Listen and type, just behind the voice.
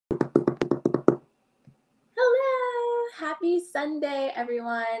Happy Sunday,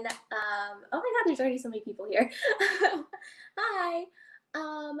 everyone. Oh my God, there's already so many people here. Hi.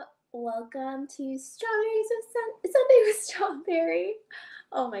 Welcome to Sunday with Strawberry.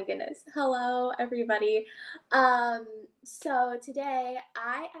 Oh my goodness. Hello, everybody. So today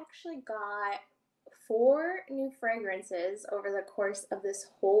I actually got 4 new fragrances over the course of this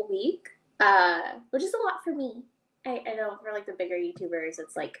whole week, which is a lot for me. I know for like the bigger YouTubers,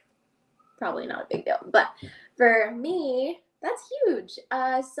 it's like probably not a big deal, but for me, that's huge.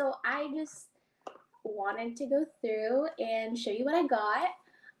 So I just wanted to go through and show you what I got.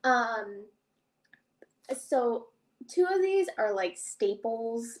 So 2 of these are like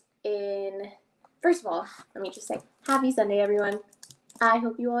staples in. First of all, let me just say happy Sunday, everyone. I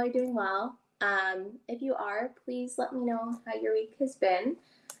hope you all are doing well. If you are, please let me know how your week has been.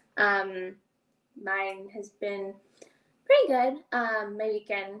 Mine has been pretty good. My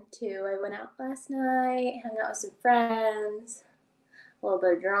weekend too. I went out last night, hung out with some friends, a little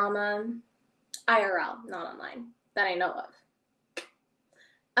bit of drama. IRL, not online, that I know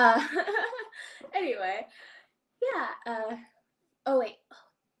of. Anyway, yeah. Oh wait.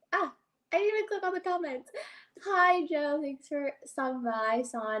 I didn't even click on the comments. Hi Joe, thanks for stopping by.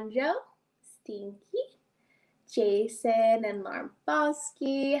 Sanjo, Stinky, Jason, and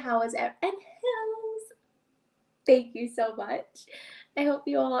Larmbowski. How was it? And Hills. Thank you so much. I hope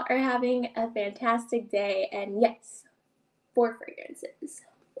you all are having a fantastic day. And yes, 4 fragrances.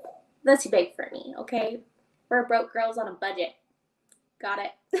 That's too big for me, okay? We're broke girls on a budget. Got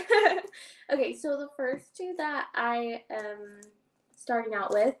it. Okay, so the first 2 that I am starting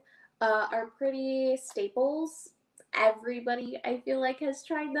out with are pretty staples. Everybody, I feel like, has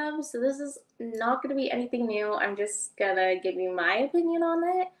tried them, so this is not going to be anything new. I'm just going to give you my opinion on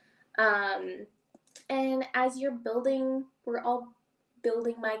it. And as you're building, we're all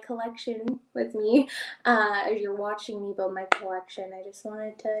building my collection with me. As you're watching me build my collection, I just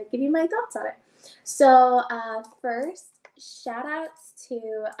wanted to give you my thoughts on it. So first, shout outs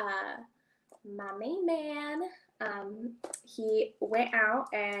to my main man. He went out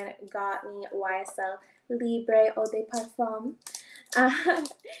and got me YSL Libre Eau de Parfum.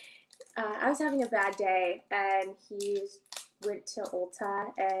 I was having a bad day, and he went to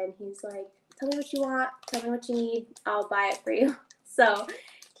Ulta, and he's like, tell me what you want, tell me what you need, I'll buy it for you. So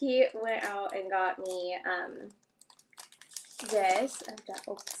he went out and got me this.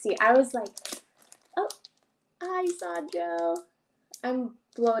 See, I was like, oh, hi, Sanjo. I'm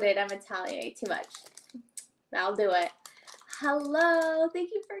bloated. I'm Italian. I ate too much. I'll do it. Hello.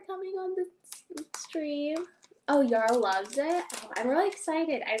 Thank you for coming on the stream. Oh, Yarl loves it. Oh, I'm really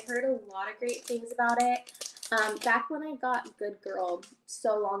excited. I've heard a lot of great things about it. Back when I got Good Girl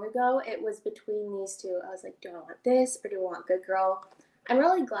so long ago, it was between these 2. I was like, do I want this or do I want Good Girl? I'm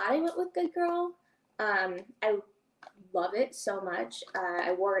really glad I went with Good Girl. I love it so much.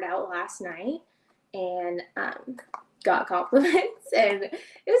 I wore it out last night and got compliments, and it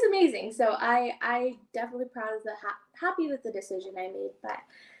was amazing. So I definitely proud of happy with the decision I made, but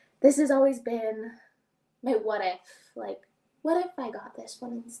this has always been my what if. Like, what if I got this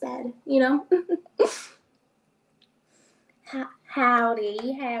one instead, you know?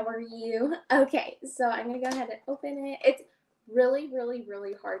 Howdy, how are you? Okay, so I'm gonna go ahead and open it. It's really, really,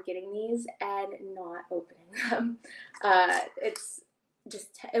 really hard getting these and not opening them. It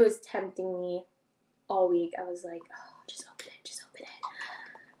was tempting me all week. I was like, oh, just open it.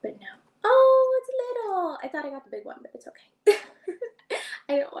 But no. Oh, it's little. I thought I got the big one, but it's okay.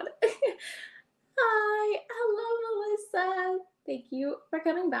 I don't want it. Hi, hello, Melissa. Thank you for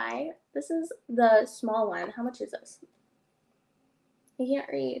coming by. This is the small one. How much is this? I can't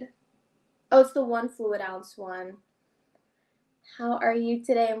read. Oh, it's the 1 fluid ounce one. How are you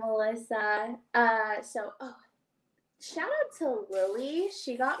today, Melissa? Shout out to Lily.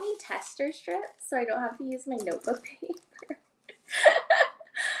 She got me tester strips, so I don't have to use my notebook paper.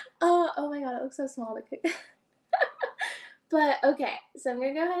 Oh my god, it looks so small to cook. But okay, so I'm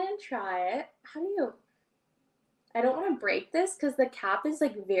gonna go ahead and try it. I don't want to break this because the cap is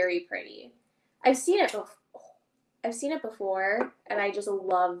like very pretty. I've seen it before, and I just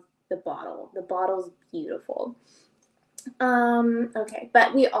love the bottle. The bottle's beautiful. Okay,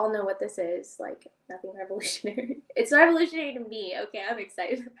 but we all know what this is. Like, nothing revolutionary. It's revolutionary to me. Okay, I'm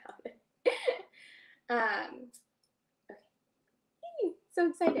excited about it. Okay. So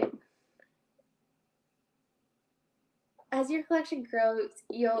excited. As your collection grows,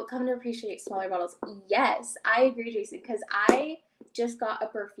 you'll come to appreciate smaller bottles. Yes, I agree, Jason, because I just got a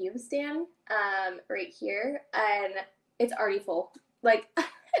perfume stand right here, and it's already full. Like,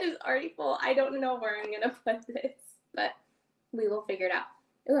 it is already full. I don't know where I'm going to put this, but we will figure it out.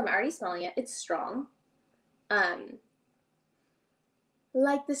 Ooh, I'm already smelling it. It's strong.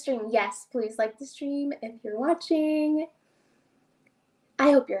 Like the stream. Yes, please like the stream if you're watching.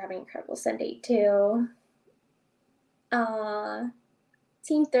 I hope you're having an incredible Sunday too.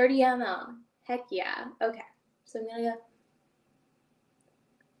 Team 30 ML. Heck yeah. Okay. So I'm gonna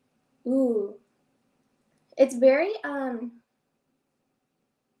go. Ooh. It's very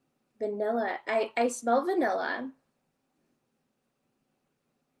vanilla. I smell vanilla.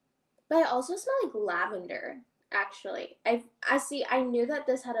 But I also smell like lavender, actually. I see I knew that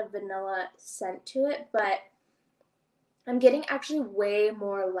this had a vanilla scent to it, but I'm getting actually way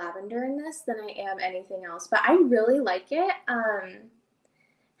more lavender in this than I am anything else. But I really like it.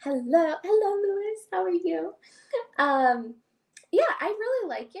 Hello, Louis. How are you? Um, yeah, I really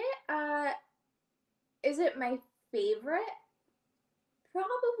like it. Is it my favorite?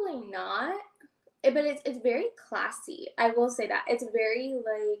 Probably not. But it's very classy. I will say that it's very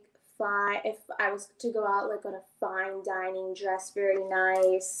like fine. If I was to go out like on a fine dining, dress very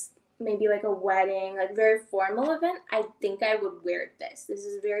nice, maybe like a wedding, like very formal event, I think I would wear this. This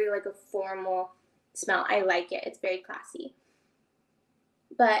is very like a formal smell. I like it. It's very classy.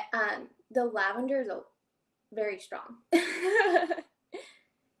 But the lavender is very strong.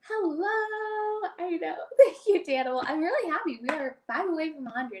 Hello. I know. Thank you, Daniel. I'm really happy. We are 5 away from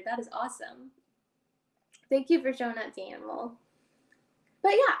 100. That is awesome. Thank you for showing up, Daniel.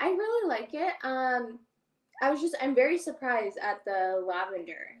 But yeah, I really like it. I'm very surprised at the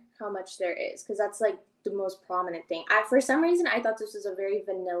lavender, how much there is, because that's like the most prominent thing. For some reason, I thought this was a very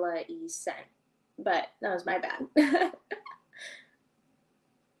vanilla-y scent, but that was my bad.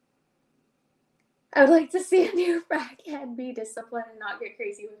 I would like to see a new Frag head be disciplined and not get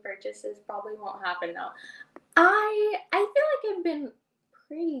crazy with purchases. Probably won't happen though. I feel like I've been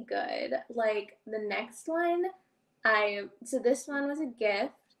pretty good. Like the next one, so this one was a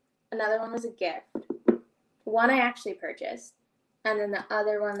gift. Another one was a gift. One I actually purchased, and then the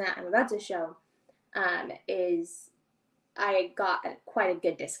other one that I'm about to show, is I got quite a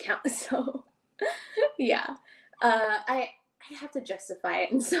good discount. So yeah, I have to justify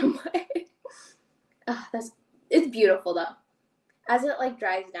it in some way. It's beautiful though. As it like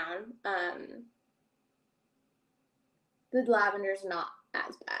dries down, the lavender's not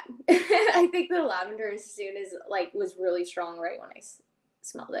as bad. I think the lavender as soon as like was really strong right when I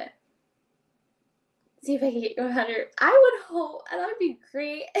smelled it. See if I can get you 100. I would hope, and that would be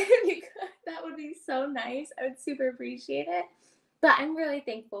great. That would be so nice. I would super appreciate it. But I'm really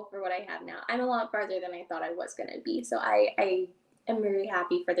thankful for what I have now. I'm a lot farther than I thought I was going to be. So I am very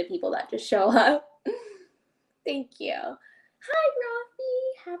happy for the people that just show up. Thank you. Hi, Rafi.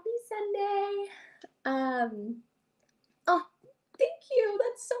 Happy Sunday. Oh, thank you.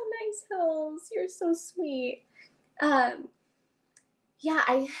 That's so nice, Hills. You're so sweet. Yeah,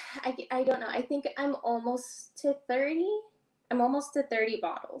 I don't know. I think I'm almost to 30. I'm almost to 30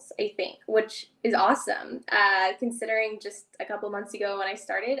 bottles, I think, which is awesome. Considering just a couple months ago when I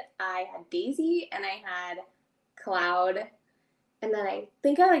started, I had Daisy and I had Cloud, and then I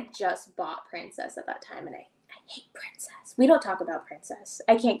think I like just bought Princess at that time, and I hate Princess. We don't talk about Princess.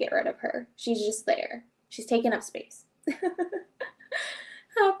 I can't get rid of her. She's just there. She's taking up space.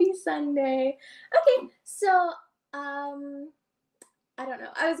 Happy Sunday. Okay, so I don't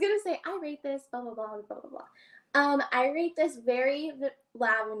know. I was gonna say I rate this blah blah blah blah blah blah. I rate this very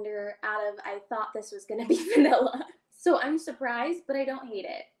lavender out of I thought this was gonna be vanilla. So I'm surprised, but I don't hate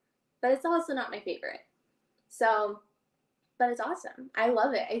it. But it's also not my favorite. So, but it's awesome. I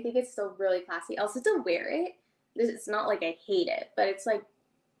love it. I think it's still really classy. Also to wear it. It's not like I hate it, but it's like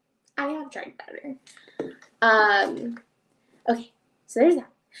I have tried better. Okay, so there's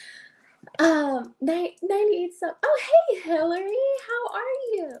that. 98 sub. Oh, hey, Hillary. How are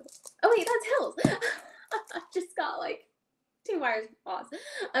you? Oh, wait, that's Hills. I just got like 2 wires paused.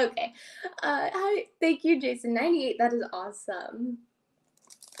 Okay. Hi. Thank you, Jason. 98. That is awesome.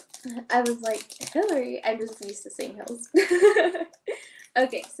 I was like, Hillary. I'm just used to saying Hills.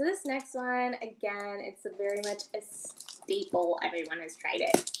 Okay, so this next one, again, it's very much a staple. Everyone has tried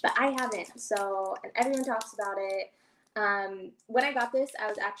it, but I haven't. So, and everyone talks about it. When I got this, I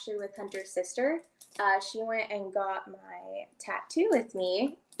was actually with Hunter's sister. She went and got my tattoo with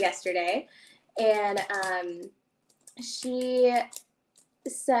me yesterday, and she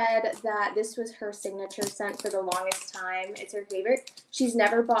said that this was her signature scent for the longest time. It's her favorite. She's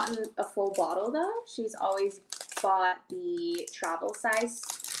never bought a full bottle though. She's always bought the travel size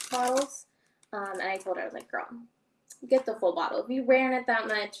bottles. And I told her, I was like, girl, get the full bottle. If you ran it that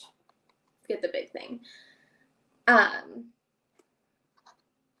much, get the big thing.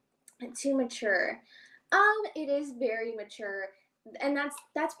 Too mature. It is very mature, and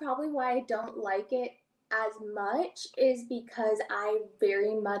that's probably why I don't like it as much is because I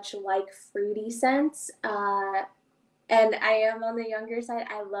very much like fruity scents. And I am on the younger side.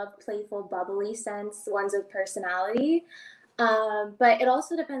 I love playful, bubbly scents, ones with personality. But it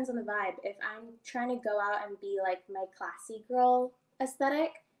also depends on the vibe. If I'm trying to go out and be like my classy girl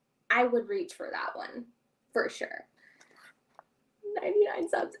aesthetic, I would reach for that one for sure. 99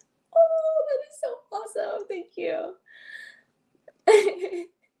 subs. Oh, that is so awesome. Thank you.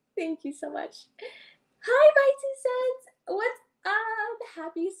 Thank you so much. Hi, my 2 cents. What's up?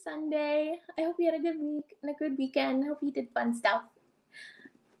 Happy Sunday. I hope you had a good week and a good weekend. I hope you did fun stuff.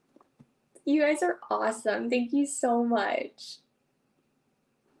 You guys are awesome. Thank you so much.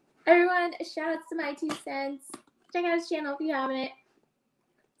 Everyone, shout outs to my 2 cents. Check out his channel if you haven't.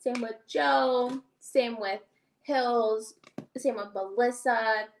 Same with Joe. Same with Hills. Same with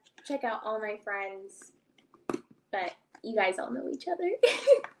Melissa. Check out all my friends. But you guys all know each other.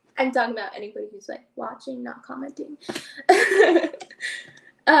 I'm talking about anybody who's like watching, not commenting.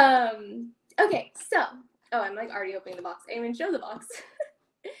 Okay, so I'm like already opening the box. I didn't even show the box.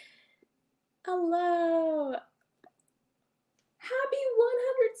 Hello. Happy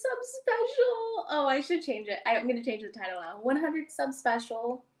 100 sub special. Oh, I should change it. I'm gonna change the title now. 100 sub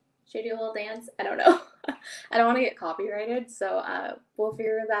special. Should I do a little dance? I don't know. I don't want to get copyrighted, so we'll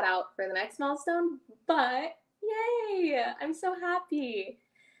figure that out for the next milestone. But yay! I'm so happy.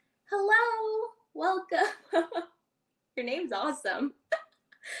 Hello, welcome. Your name's awesome.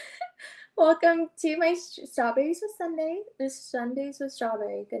 Welcome to my Strawberries with Sunday. This Sundays with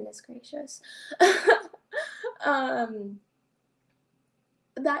Strawberry. Goodness gracious.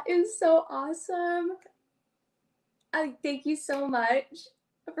 That is so awesome. Thank you so much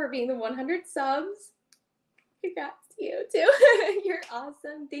for being the 100 subs. Congrats to you too. You're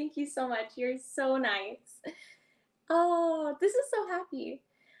awesome. Thank you so much. You're so nice. Oh, this is so happy.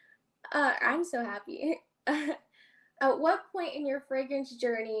 I'm so happy. At what point in your fragrance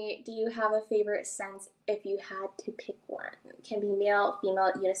journey do you have a favorite scent if you had to pick one? It can be male,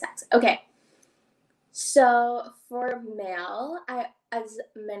 female, unisex. Okay. So for male, as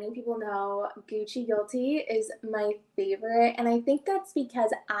many people know, Gucci Guilty is my favorite. And I think that's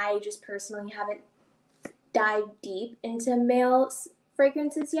because I just personally haven't dived deep into male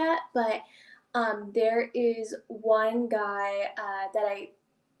fragrances yet. But there is one guy that I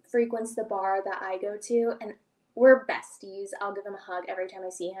frequents the bar that I go to, and we're besties. I'll give him a hug every time I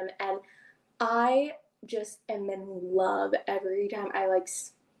see him, and I just am in love every time I like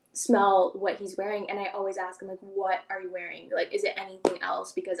smell what he's wearing. And I always ask him, like, what are you wearing? Like, is it anything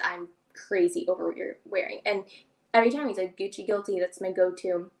else? Because I'm crazy over what you're wearing. And every time he's like, Gucci Guilty, that's my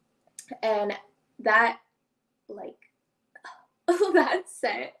go-to. And that, like, that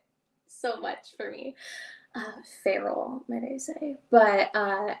scent so much for me. Feral, might I say. But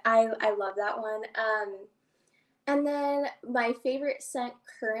I love that one. And then my favorite scent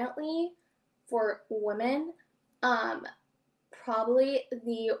currently for women, probably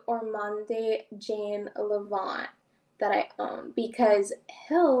the Ormonde Jane Levant that I own, because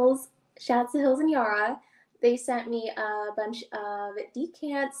Hills, shouts to Hills and Yara, they sent me a bunch of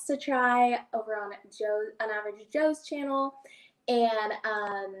decants to try over on Average Joe's channel, and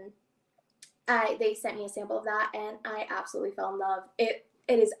they sent me a sample of that, and I absolutely fell in love. It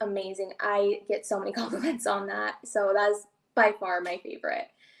is amazing. I get so many compliments on that, so that's by far my favorite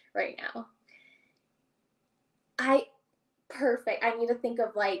right now. Perfect. I need to think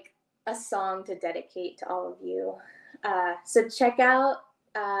of like a song to dedicate to all of you. So check out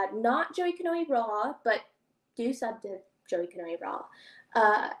not Joey Kanoe Raw, but do sub to Joey Kanoe Raw.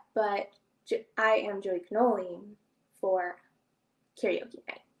 But I am Joey Cannoli for karaoke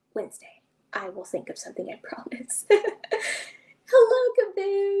night Wednesday. I will think of something, I promise. Hello,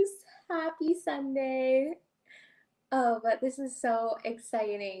 Caboose. Happy Sunday. Oh, but this is so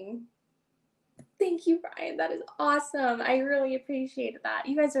exciting. Thank you, Brian. That is awesome. I really appreciate that.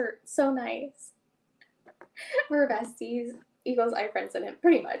 You guys are so nice. We're besties. Equals I friends-zoned him.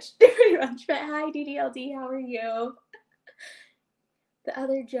 Pretty much. Pretty much. But hi, DDLD. How are you? The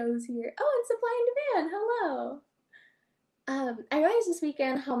other Joe's here. Oh, and Supply and Demand. Hello. I realized this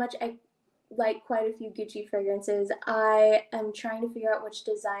weekend how much I like quite a few Gucci fragrances. I am trying to figure out which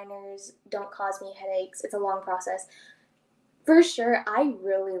designers don't cause me headaches. It's a long process. For sure, I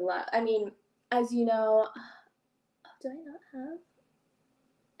really love, I mean, as you know, do I not have?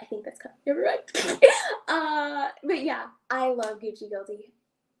 I think that's kind of, never mind. But yeah, I love Gucci Guilty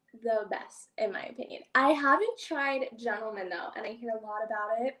the best, in my opinion. I haven't tried Gentleman though, and I hear a lot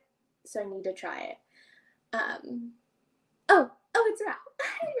about it, so I need to try it. Oh, it's Rap.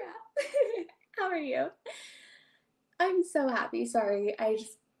 Hi, Rap. How are you? I'm so happy. Sorry, I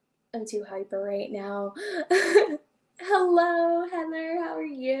just I'm too hyper right now. Hello, Heather. How are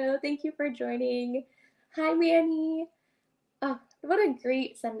you? Thank you for joining. Hi, Manny. Oh, what a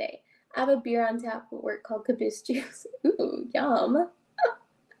great Sunday. I have a beer on tap at work called Caboose Juice. Ooh, yum.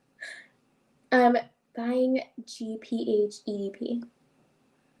 I'm buying GPHEDP.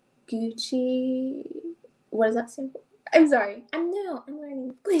 Gucci. What does that stand for? I'm sorry. I'm new. I'm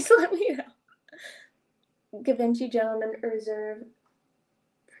learning. Please let me know. Givenchy Gentleman Reserve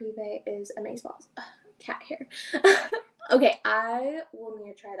Privé is amazeballs. Cat hair. Okay, I will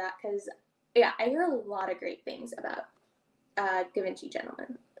need to try that because, yeah, I hear a lot of great things about Givenchy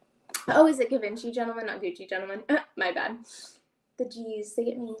Gentleman. Oh, is it Givenchy Gentleman, not Gucci Gentleman? My bad. The G's, they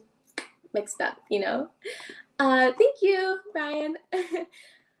get me mixed up, you know? Thank you, Ryan.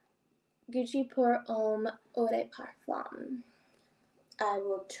 Gucci pour homme eau de parfum. I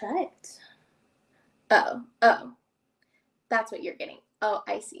will try it. Oh. That's what you're getting. Oh,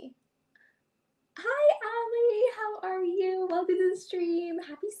 I see. Hi, Allie. How are you? Welcome to the stream.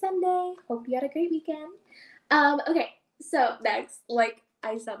 Happy Sunday. Hope you had a great weekend. Okay, so next, like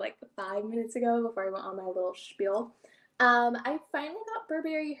I said like 5 minutes ago before I went on my little spiel, I finally got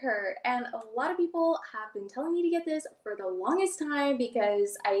Burberry Her, and a lot of people have been telling me to get this for the longest time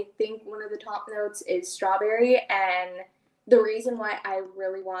because I think one of the top notes is strawberry, and the reason why I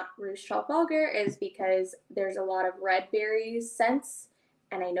really want Rouge Trafalgar is because there's a lot of red berry scents,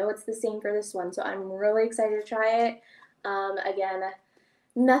 and I know it's the same for this one, so I'm really excited to try it. Again,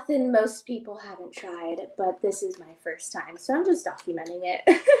 nothing most people haven't tried, but this is my first time, so I'm just documenting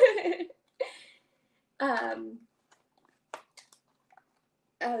it.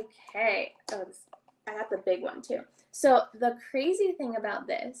 Okay. Oh, I got the big one too. So the crazy thing about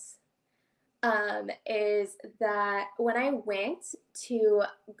this is that when I went to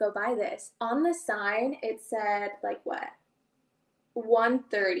go buy this, on the sign it said like what?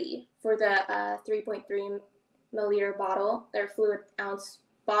 130 for the 3.3 milliliter bottle, or fluid ounce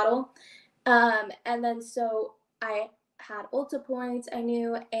bottle. And then so I had Ulta points, I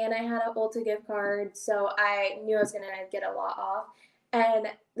knew, and I had an Ulta gift card, so I knew I was gonna get a lot off. And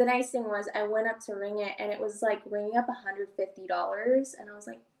the nice thing was I went up to ring it, and it was like ringing up $150, and I was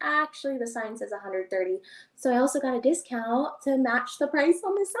like, actually the sign says 130, so I also got a discount to match the price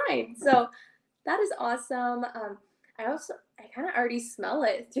on the sign. So that is awesome. I kind of already smell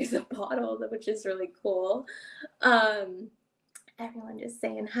it through the bottle, which is really cool. Everyone just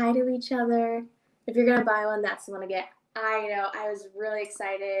saying hi to each other. If you're gonna buy one, that's the one to get. I know, I was really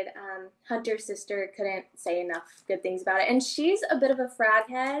excited. Hunter's sister couldn't say enough good things about it, and she's a bit of a frag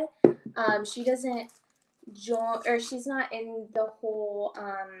head. She doesn't join, or she's not in the whole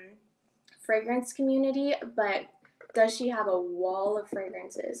fragrance community, but does she have a wall of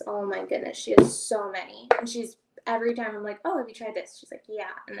fragrances? Oh my goodness, she has so many, and she's every time I'm like, oh, have you tried this? She's like, yeah,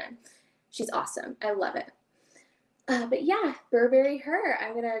 and then she's awesome. I love it. But yeah, Burberry Her.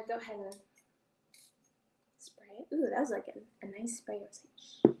 I'm gonna go ahead and spray it. Ooh, that was like a nice spray. It was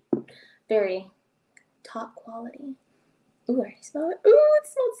like very top quality. Ooh, I smell it. Ooh, it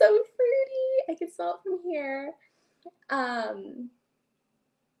smells so fruity. I can smell it from here.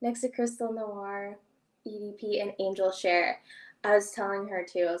 Next to Crystal Noir, EDP, and Angel Share. I was telling her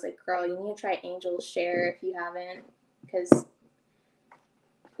too, I was like, girl, you need to try Angel Share if you haven't,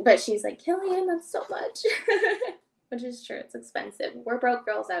 but she's like, Killian, that's so much. Which is true, it's expensive. We're broke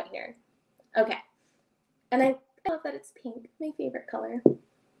girls out here. Okay. And I love that it's pink, my favorite color.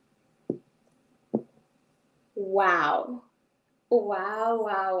 Wow.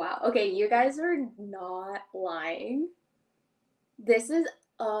 Okay, you guys are not lying. This is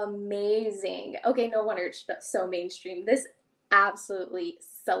amazing. Okay, no wonder it's so mainstream. This absolutely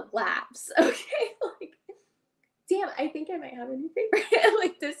slaps. Okay, like, damn, I think I might have a new favorite.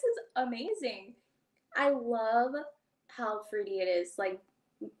 Like, this is amazing. I love how fruity it is. Like,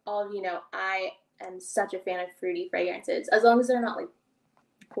 all of you know, I am such a fan of fruity fragrances, as long as they're not like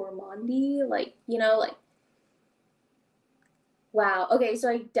gourmandy, like, you know, like, wow. Okay, so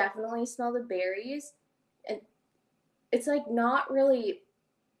I definitely smell the berries, and it's like not really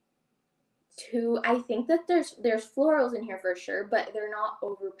too. I think that there's florals in here for sure, but they're not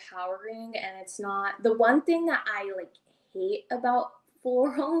overpowering, and it's not. The one thing that I like hate about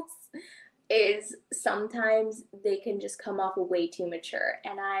florals is sometimes they can just come off way too mature,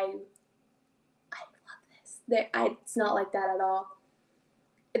 and I love this. It's not like that at all.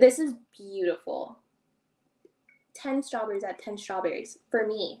 This is beautiful. 10 strawberries out of 10 strawberries for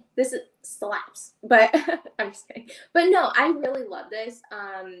me. This is slaps, but I'm just kidding. But no, I really love this.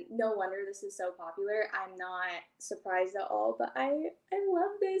 No wonder this is so popular. I'm not surprised at all, but I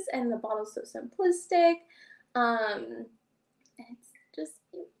love this, and the bottle's so simplistic. It's just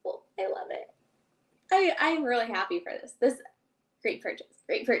beautiful. I'm really happy for this. This great purchase.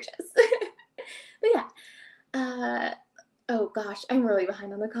 But yeah. Oh gosh, I'm really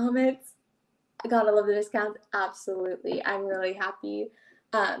behind on the comments. Gotta love the discounts. Absolutely. I'm really happy.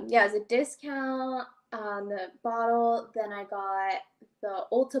 Yeah, it was a discount on the bottle. Then I got the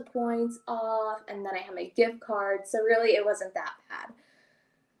Ulta points off, and then I had my gift card. So really, it wasn't that bad.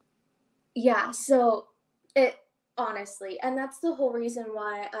 Yeah, so it honestly, and that's the whole reason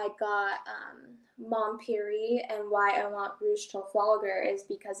why I got Mont Piri and why I want Rouge Trafalgar is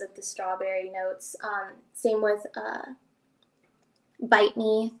because of the strawberry notes. Same with Bite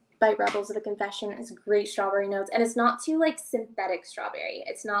Me by Rebels of the Confession. It's great strawberry notes, and it's not too like synthetic strawberry.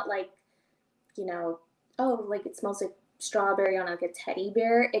 It's not like, oh, like it smells like strawberry on like a teddy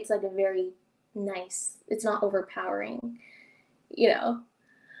bear. It's like a very nice, it's not overpowering, you know.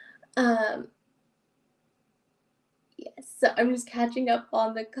 Yes, so I'm just catching up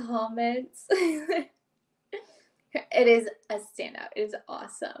on the comments. It is a standout. It is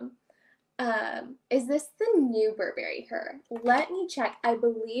awesome. Is this the new Burberry Her? Let me check. I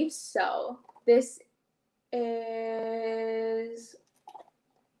believe so. This is,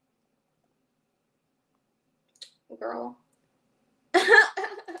 girl.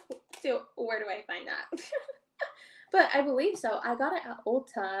 So where do I find that? But I believe so. I got it at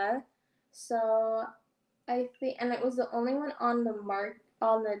Ulta. So I think, and it was the only one on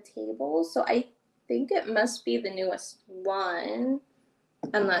the table. So I think it must be the newest one,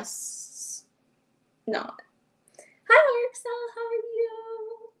 unless not. Hi, Marcel. How are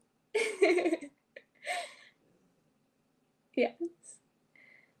you? Yes.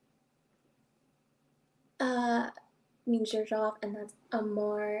 Means shirt off, and that's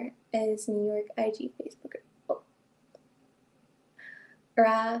Amor is New York IG Facebook. Oh.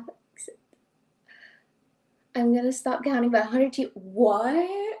 Rav. I'm gonna stop counting by 102. What?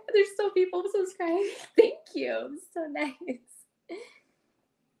 There's still people subscribing. Thank you. So nice.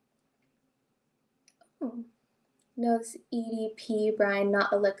 Oh. No, it's EDP, Brian,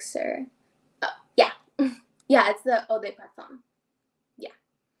 not Elixir. Oh, yeah. Yeah, it's the Eau de Parfum. Yeah.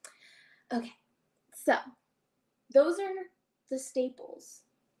 Okay. So, those are the staples.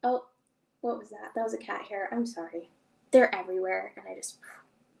 Oh, what was that? That was a cat hair. I'm sorry. They're everywhere,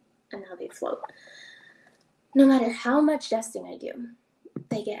 and now they float. No matter how much dusting I do,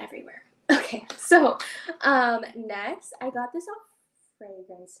 they get everywhere. Okay, so next I got this off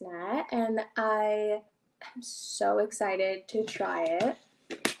Fragrance Net, and I am so excited to try it.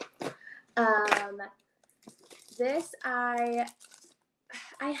 This I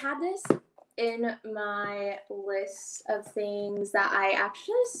had this in my list of things that I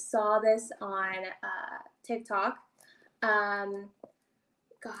actually saw this on TikTok.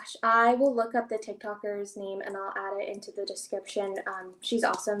 Gosh, I will look up the TikToker's name and I'll add it into the description. She's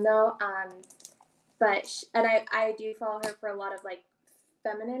awesome though. But I do follow her for a lot of like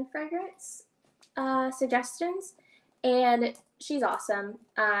feminine fragrance suggestions, and she's awesome.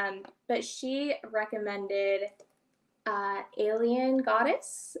 But she recommended Alien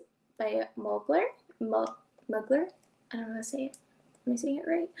Goddess by Mugler. Mugler? I don't know how to say it. Am I saying it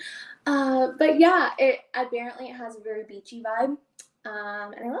right? But yeah, apparently it has a very beachy vibe.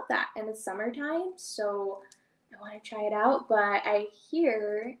 And I love that. And it's summertime, so I want to try it out. But I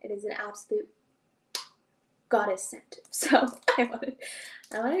hear it is an absolute goddess scent. So I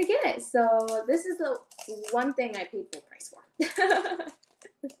wanted to get it. So this is the one thing I paid full price for.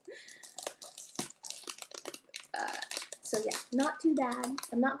 So yeah, not too bad.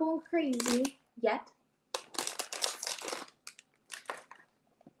 I'm not going crazy yet.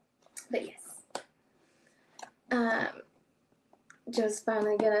 But yes. Joe's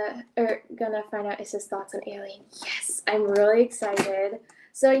finally gonna find out his thoughts on Alien. Yes, I'm really excited.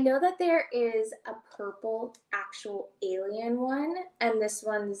 So I know that there is a purple actual Alien one, and this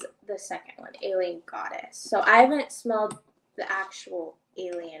one's the second one, Alien Goddess. So I haven't smelled the actual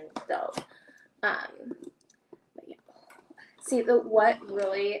Alien though. But yeah. See, what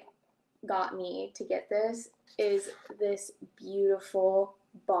really got me to get this is this beautiful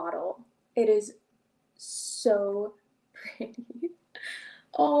bottle. It is so pretty.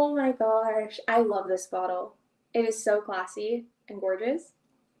 Oh my gosh, I love this bottle. It is so classy and gorgeous.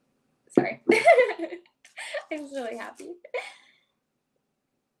 Sorry. I'm just really happy.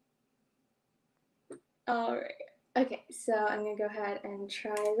 All right. Okay, so I'm gonna go ahead and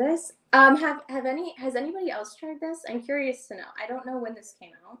try this. Has anybody else tried this? I'm curious to know. I don't know when this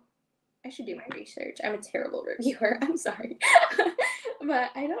came out. I should do my research. I'm a terrible reviewer. I'm sorry.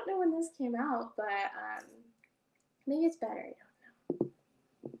 But I don't know when this came out, but maybe it's better. I don't know.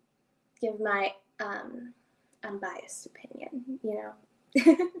 Give my unbiased opinion, you know.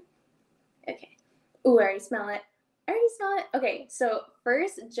 Okay. Ooh, I already smell it. I already smell it. Okay, so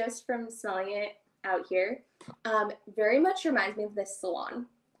first, just from smelling it out here, very much reminds me of this salon,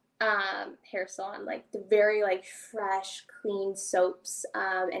 hair salon, like the very like fresh, clean soaps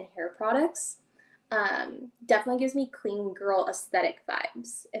and hair products. Definitely gives me clean girl aesthetic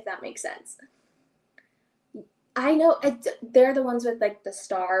vibes, if that makes sense. I know they're the ones with like the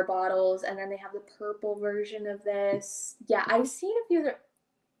star bottles, and then they have the purple version of this. Yeah, I've seen a few that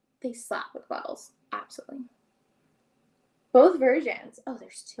they slap with bottles. Absolutely. Both versions. Oh,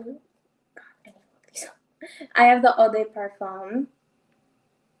 there's two. God, I need to look these up. I have the Eau de Parfum.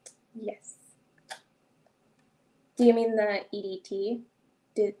 Yes. Do you mean the EDT?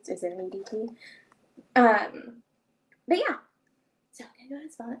 Is it an EDT? But yeah. So I'm gonna go ahead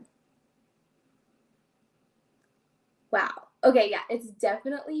and spell it. Wow. Okay, yeah, it's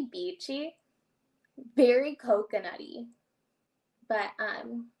definitely beachy, very coconutty, but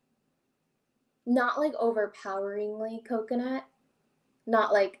not like overpoweringly coconut,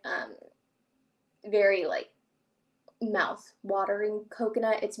 not like very like mouth watering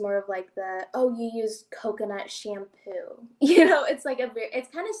coconut. It's more of like the, oh, you use coconut shampoo. You know, it's like it's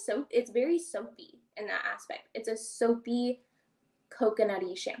kind of soap, it's very soapy in that aspect. It's a soapy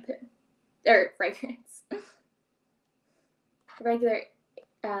coconutty shampoo or fragrance. Regular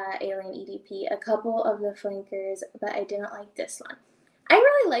Alien EDP, a couple of the flankers, but I didn't like this one. I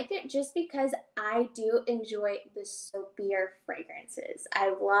really liked it just because I do enjoy the soapier fragrances. I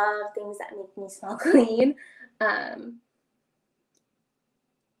love things that make me smell clean. I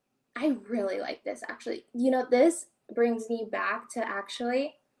really like this actually. You know, this brings me back to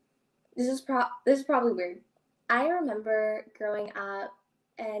actually, this is probably weird. I remember growing up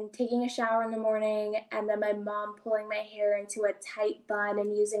and taking a shower in the morning, and then my mom pulling my hair into a tight bun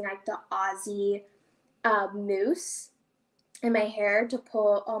and using like the Aussie mousse in my hair to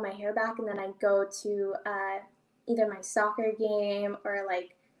pull all my hair back, and then I'd go to either my soccer game or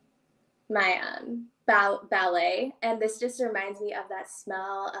like my ballet, and this just reminds me of that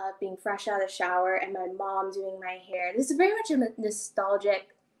smell of being fresh out of the shower and my mom doing my hair. This is very much a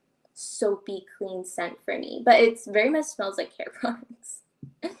nostalgic, soapy, clean scent for me, but it's very much smells like hair products.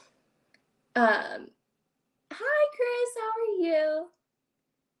 Hi Chris, how are you?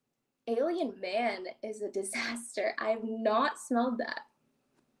 Alien Man is a disaster. I have not smelled that.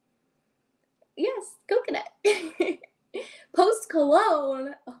 Yes, coconut. Post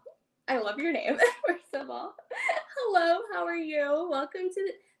cologne. Oh, I love your name, first of all. Hello, how are you? Welcome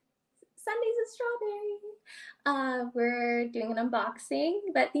to Sundaes with Strawberry. We're doing an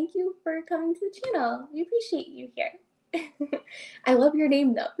unboxing, but thank you for coming to the channel. We appreciate you here. I love your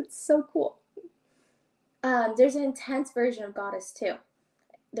name though. It's so cool. There's an intense version of Goddess too.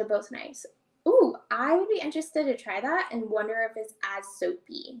 They're both nice. Ooh, I would be interested to try that and wonder if it's as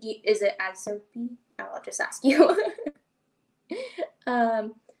soapy. Is it as soapy? I'll just ask you.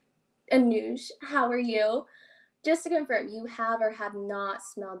 Anush, how are you? Just to confirm, you have or have not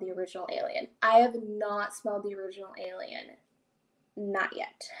smelled the original Alien. I have not smelled the original Alien. Not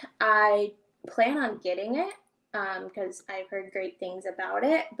yet. I plan on getting it because I've heard great things about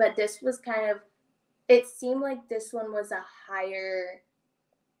it, but this was kind of, it seemed like this one was a higher,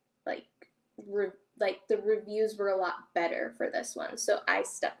 like the reviews were a lot better for this one, so I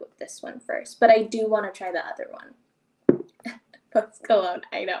stuck with this one first, but I do want to try the other one. Post cologne,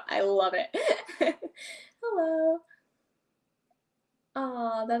 I know, I love it. Hello.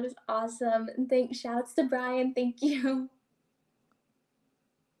 Oh, that is awesome. Thanks, shouts to Brian, thank you.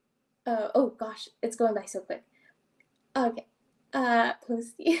 Oh gosh, it's going by so quick. Okay,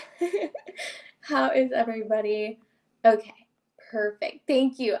 Posty. How is everybody? Okay, perfect.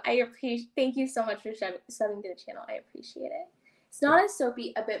 Thank you. Thank you so much for subbing to the channel. I appreciate it. It's not as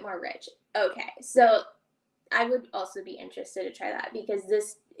soapy, a bit more rich. Okay, so I would also be interested to try that because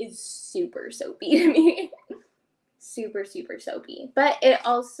this is super soapy to me. Super, super soapy. But it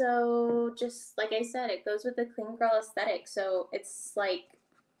also, just like I said, it goes with the clean girl aesthetic. So it's like,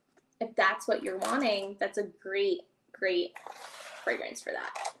 if that's what you're wanting, that's a great, great fragrance for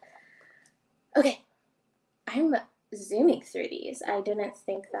that. Okay, I'm zooming through these. I didn't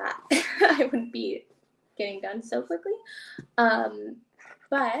think that I would be getting done so quickly.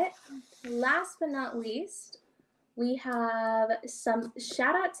 But last but not least, we have some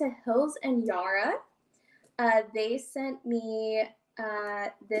shout out to Hills and Yara. They sent me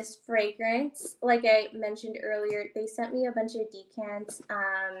this fragrance. Like I mentioned earlier, they sent me a bunch of decants.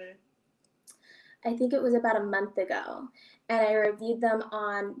 I think it was about a month ago, and I reviewed them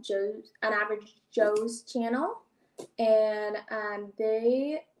on Average Joe's channel, and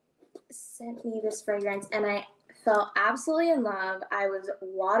they sent me this fragrance, and I Fell absolutely in love. I was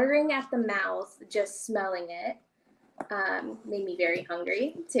watering at the mouth just smelling it. Made me very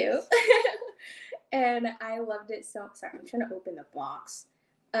hungry too. And I loved it so. Sorry, I'm trying to open the box.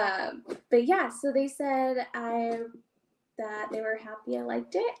 But yeah, so they said that they were happy I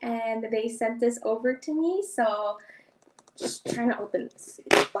liked it, and they sent this over to me. So just trying to open this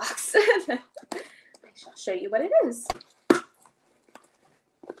box. I shall show you what it is.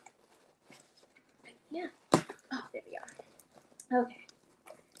 Yeah. Oh, there we go. Okay.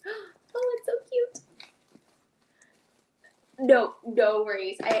 Oh, it's so cute. No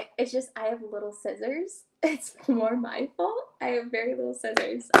worries. It's just I have little scissors. It's more my fault. I have very little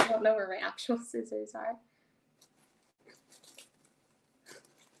scissors. I don't know where my actual scissors are.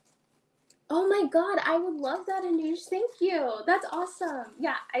 Oh my god, I would love that, Anush. Thank you. That's awesome.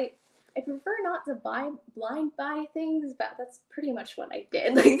 Yeah, I prefer not to blind buy things, but that's pretty much what I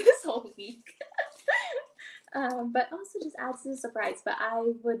did like this whole week. But also just adds to the surprise. But I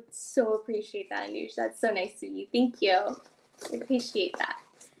would so appreciate that, Anush. That's so nice of you. Thank you. I appreciate that.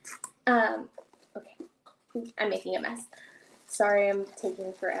 Okay. I'm making a mess. Sorry, I'm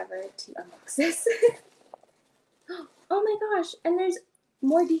taking forever to unbox this. Oh my gosh, and there's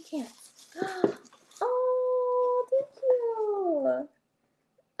more decants. Oh, thank you.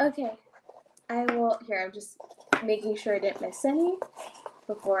 Okay, I will, here, I'm just making sure I didn't miss any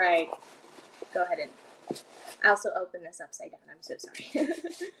before I go ahead and, I also opened this upside down, I'm so sorry.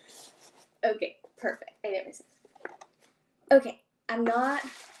 Okay, perfect, I didn't miss it. Okay, I'm not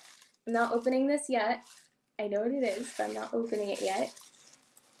opening this yet. I know what it is, but I'm not opening it yet.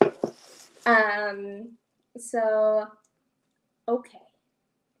 So, okay,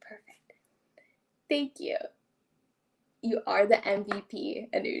 perfect. Thank you. You are the MVP,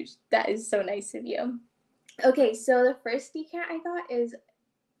 Anuj. That is so nice of you. Okay, so the first decant I got is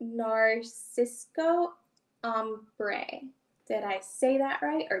Narcisco Ombre. Did I say that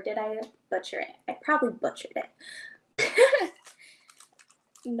right, or did I butcher it? I probably butchered it.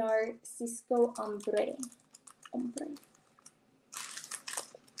 Narcisco Ombre.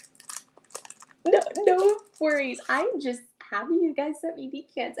 No worries. I'm just happy you guys sent me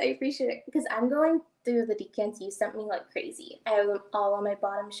decants. I appreciate it because I'm going through the decants you sent me like crazy. I have them all on my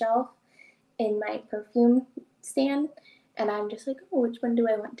bottom shelf in my perfume stand, and I'm just like, oh, which one do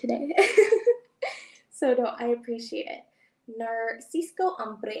I want today? So no, I appreciate it. Narcisco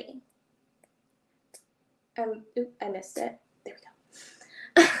Ombre. Oop, I missed it. There we go.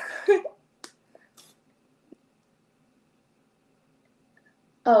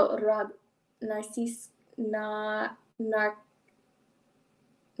 Oh, Rob, Narcisca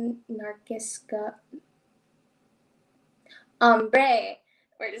Ombre.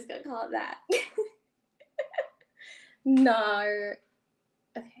 We're just gonna call it that.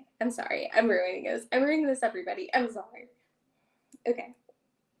 Okay, I'm sorry. I'm ruining this. I'm ruining this, everybody. I'm sorry. Okay.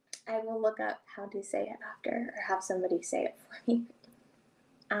 I will look up how to say it after, or have somebody say it for me.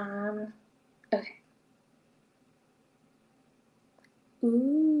 Okay.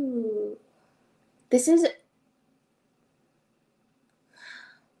 Ooh. This is,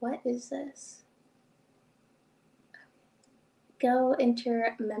 what is this? Go into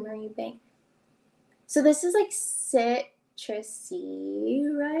your memory bank. So this is like citrusy,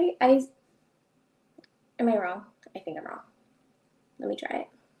 right? Am I wrong? I think I'm wrong. Let me try it.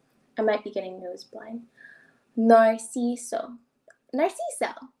 I might be getting nose blind. Narciso.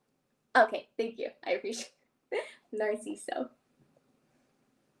 Okay, thank you. I appreciate it. Narciso.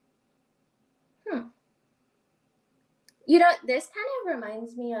 You know, this kind of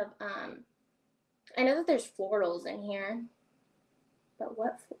reminds me of, I know that there's florals in here, but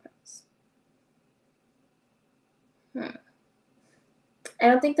what florals? I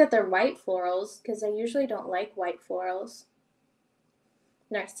don't think that they're white florals, because I usually don't like white florals.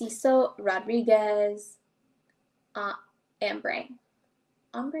 Narciso Rodriguez, Ambre.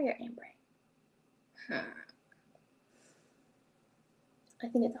 Ombre or Ambre? I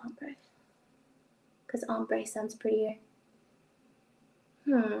think it's Ombre, because Ombre sounds prettier.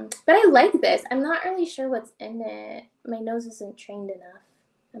 But I like this. I'm not really sure what's in it. My nose isn't trained enough.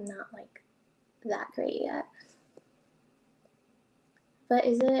 I'm not like that great yet. But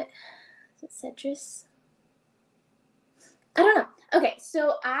is it citrus? I don't know. Okay,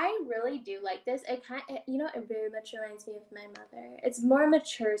 so I really do like this. It very much reminds me of my mother. It's more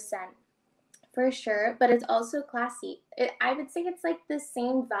mature scent, for sure, but it's also classy. I would say it's like the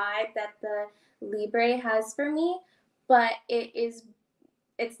same vibe that the Libre has for me, but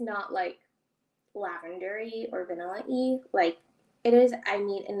it's not like lavendery or vanilla-y. Like it is, I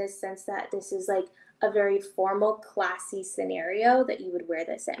mean, in the sense that this is like a very formal, classy scenario that you would wear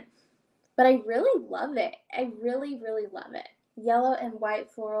this in. But I really love it. I really, really love it. Yellow and white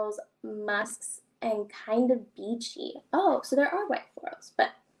florals, musks, and kind of beachy. Oh, so there are white florals, but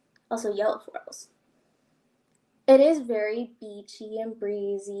also yellow florals. It is very beachy and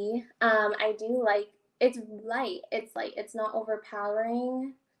breezy. I do like, it's light. It's light. It's not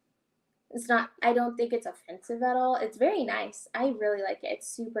overpowering. It's not, I don't think it's offensive at all. It's very nice. I really like it. It's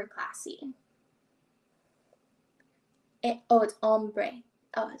super classy. Oh, it's ombre.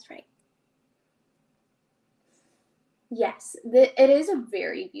 Oh, that's right. Yes, it is a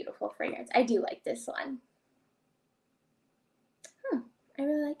very beautiful fragrance. I do like this one. I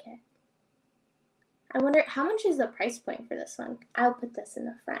really like it. I wonder how much is the price point for this one. I'll put this in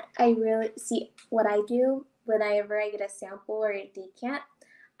the front. I really see what I do whenever I get a sample or a decant.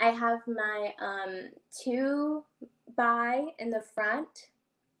 I have my 2 buy in the front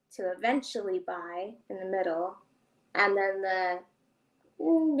to eventually buy in the middle, and then the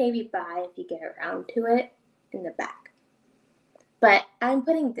maybe buy if you get around to it in the back. But I'm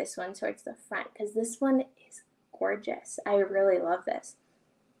putting this one towards the front because this one is gorgeous. I really love this.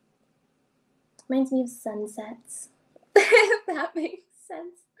 Reminds me of sunsets. If that makes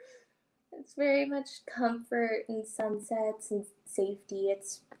sense. It's very much comfort and sunsets and safety.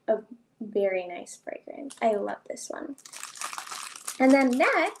 It's a very nice fragrance. I love this one. And then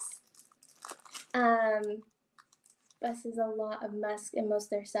next, this is a lot of musk in most of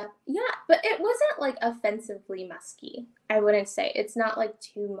their stuff. Yeah, but it wasn't like offensively musky. I wouldn't say. It's not like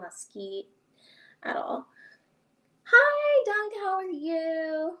too musky at all. Hi, Dunk, how are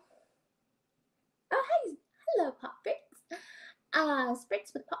you? Oh, hi. Hello, Pop Fritz.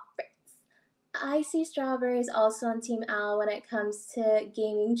 Spritz with Pop Fritz. I see strawberries also on Team Al when it comes to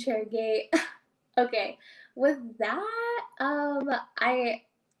gaming chair gate. Okay, with that, I'm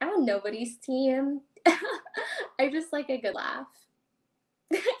on nobody's team. I just like a good laugh.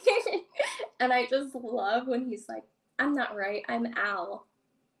 And I just love when he's like, I'm not right, I'm Al.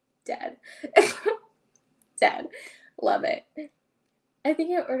 Dead. Dead. Love it. I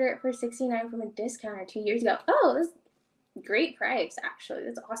think I ordered it for $69 from a discounter 2 years ago. Oh, that's great price, actually.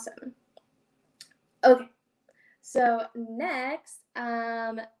 That's awesome. Okay, so next,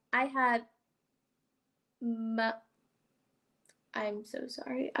 I had, I'm so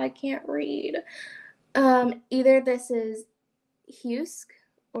sorry, I can't read. Either this is Husk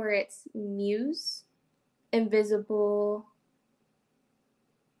or it's Muse, Invisible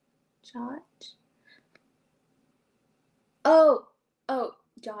Judge. Oh,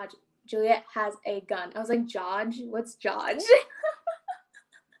 Jodge. Juliet has a gun. I was like, Jodge? What's Jodge?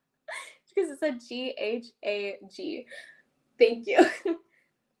 Because it's a G-H-A-G. Thank you.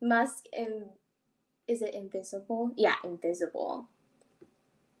 Musk and is it Invisible? Yeah, Invisible.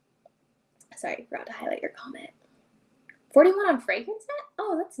 Sorry, forgot to highlight your comment. 41 on fragrance net?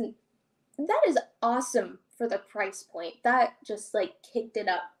 Oh, that is awesome for the price point. That just like kicked it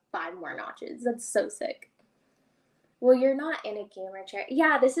up 5 more notches. That's so sick. Well, you're not in a gamer chair.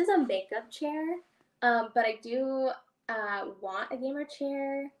 Yeah, this is a makeup chair, but I do want a gamer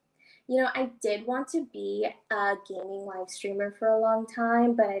chair. You know, I did want to be a gaming live streamer for a long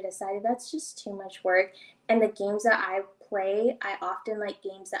time, but I decided that's just too much work. And the games that I play, I often like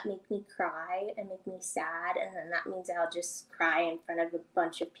games that make me cry and make me sad, and then that means I'll just cry in front of a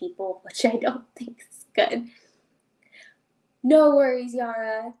bunch of people, which I don't think is good. No worries,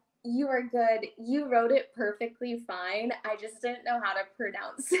 Yara. You are good. You wrote it perfectly fine. I just didn't know how to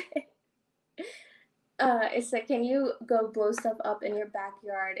pronounce it. It's like, can you go blow stuff up in your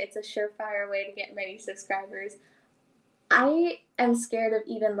backyard? It's a surefire way to get many subscribers. I am scared of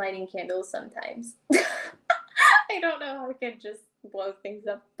even lighting candles sometimes. I don't know how I could just blow things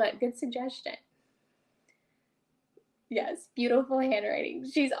up, but good suggestion. Yes, beautiful handwriting.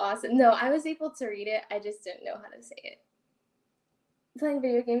 She's awesome. No, I was able to read it. I just didn't know how to say it. Playing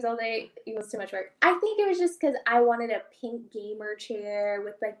video games all day equals too much work. I think it was just because I wanted a pink gamer chair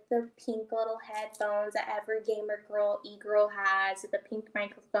with like the pink little headphones that every gamer girl, e-girl has, with the pink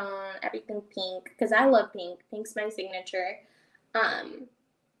microphone, everything pink. Because I love pink. Pink's my signature.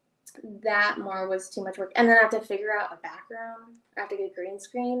 That more was too much work. And then I have to figure out a background. I have to get a green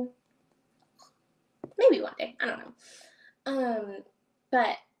screen. Maybe one day. I don't know.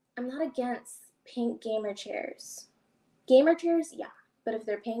 But I'm not against pink gamer chairs. Gamer chairs, yeah. But if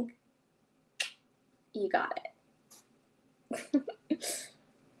they're pink, you got it.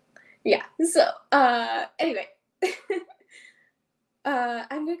 Yeah. So, anyway.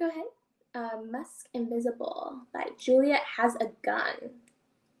 I'm gonna go ahead. Musk Invisible by Juliet Has a Gun.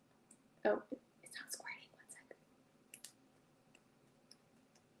 Oh, it's not squirting.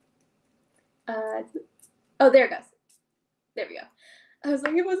 1 second. Oh, there it goes. There we go. I was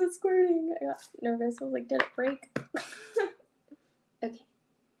like, it wasn't squirting. I got nervous. I was like, did it break? Okay.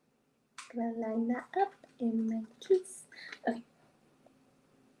 Gonna line that up in my case. Okay.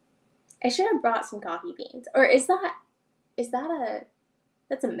 I should have brought some coffee beans. Or is that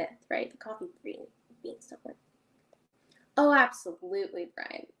that's a myth, right? The coffee beans don't work. Oh, absolutely,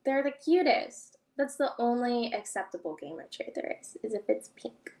 Brian. They're the cutest. That's the only acceptable gamer chair there is if it's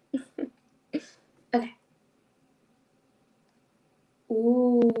pink. Okay.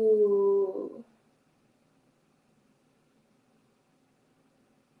 Ooh.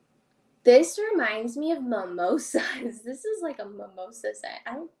 This reminds me of mimosas. This is like a mimosa set.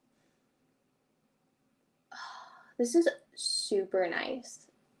 This is super nice.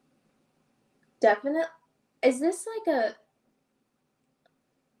 Definitely. Is this like a...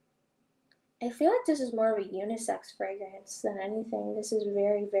 I feel like this is more of a unisex fragrance than anything. This is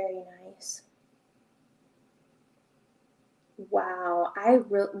very, very nice. Wow.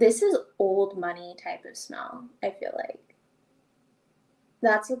 This is old money type of smell, I feel like.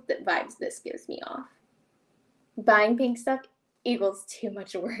 That's what the vibes this gives me off. Buying pink stuff equals too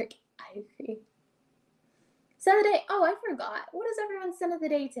much work. I agree. Scent of the day. Oh, I forgot. What is everyone's scent of the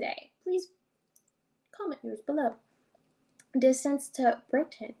day today? Please comment yours below. Distance to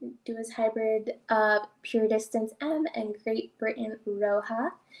Britain. Do his hybrid of Pure Distance M and Great Britain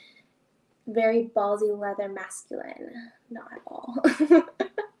Roja. Very ballsy leather masculine. Not at all.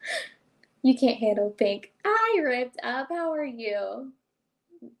 You can't handle pink. I ripped up. How are you?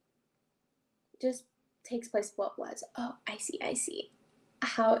 Just takes place what was. Oh, I see.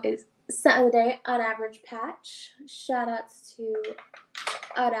 How is scent of the day? On Average Patch. Shout outs to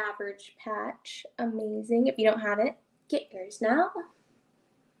On Average Patch. Amazing. If you don't have it, get yours now.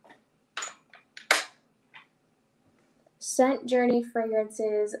 Scent Journey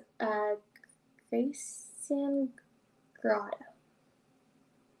Fragrances. Grayson Grotto.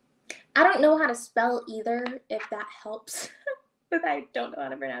 I don't know how to spell either, if that helps. But I don't know how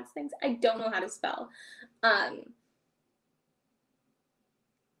to pronounce things. I don't know how to spell.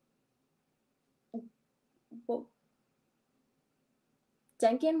 Well,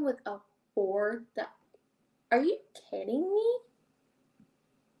 Denkin with a 4. Are you kidding me?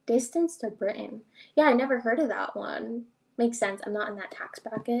 Distance to Britain. Yeah, I never heard of that one. Makes sense. I'm not in that tax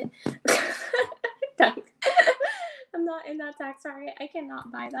bracket. I'm not in that tax bracket. I cannot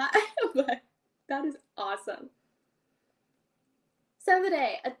buy that. But that is awesome. So the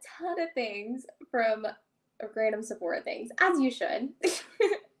day, a ton of things from random Sephora things, as you should.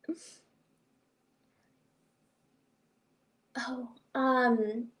 Oh, I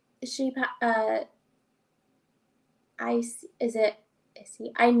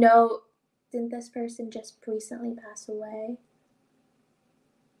know, didn't this person just recently pass away?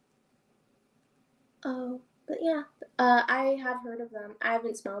 Oh, but yeah, I have heard of them. I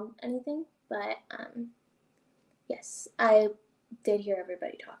haven't smelled anything, but yes, I did hear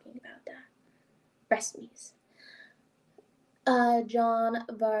everybody talking about that. Besties. John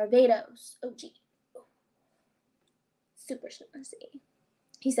Barbados. Oh, gee. Super snazzy.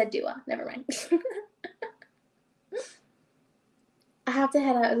 He said Dua. Never mind. I have to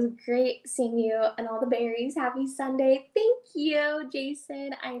head out. It was great seeing you and all the berries. Happy Sunday. Thank you,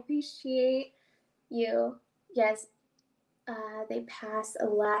 Jason. I appreciate you. Yes, they passed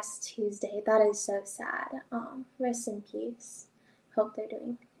last Tuesday. That is so sad. Rest in peace. Hope they're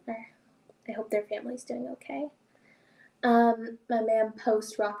doing, or I hope their family's doing okay. My man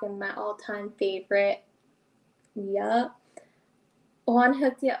Post rocking my all-time favorite. Yup. Juan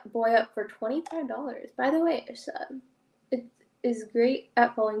hooked the boy up for $25. By the way, it is great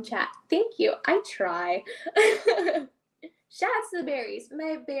at following chat. Thank you. I try. Shouts to the berries.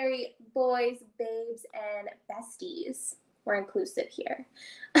 My berry boys, babes, and besties. We're inclusive here.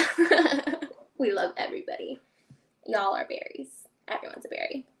 We love everybody. Y'all are berries. Everyone's a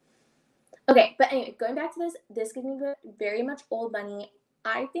berry. Okay, but anyway, going back to this gives me very much old money.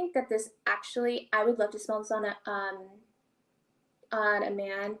 I think that this actually, I would love to smell this on a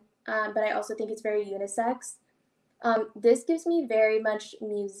man, but I also think it's very unisex. This gives me very much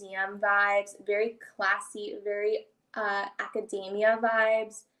museum vibes, very classy, very academia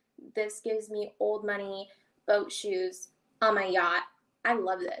vibes. This gives me old money, boat shoes on my yacht. I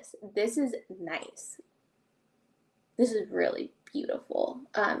love this. This is nice. This is really beautiful.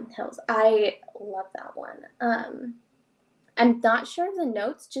 Hills. I love that one. I'm not sure of the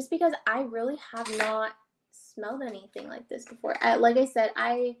notes just because I really have not smelled anything like this before. Like I said,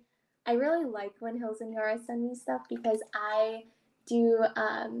 I really like when Hills and Yara send me stuff because I do,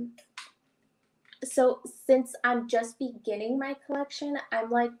 so since I'm just beginning my collection,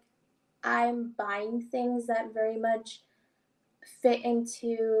 I'm buying things that very much fit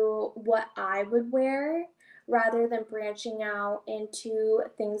into what I would wear rather than branching out into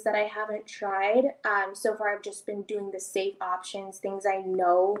things that I haven't tried. So far, I've just been doing the safe options, things I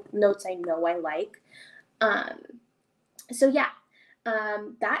know, notes I know I like. Um, so yeah,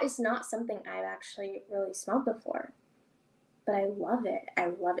 that is not something I've actually really smelled before, but I love it.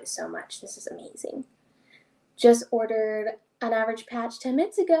 I love it so much. This is amazing. Just ordered an average patch 10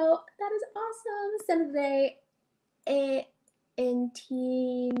 minutes ago. That is awesome. Sunday, a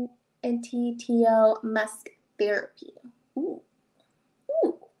NTTO musk therapy. Ooh.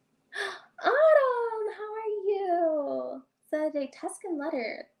 Ooh. Autumn, how are you? Sunday Tuscan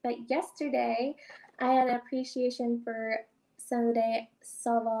letter. But yesterday I had an appreciation for Sunday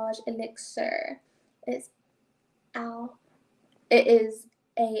Sauvage Elixir. It's Al. It is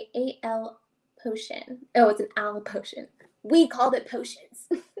a AL potion. Oh, it's an Al potion. We called it potions.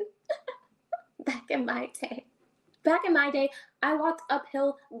 Back in my day. Back in my day, I walked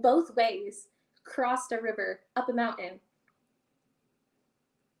uphill both ways, crossed a river, up a mountain.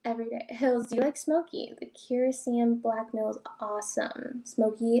 Every day. Hills, do you like smoky? The Curacao Black Mill is awesome.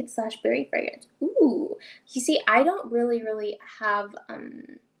 Smoky / berry fragrance. Ooh. You see, I don't really have a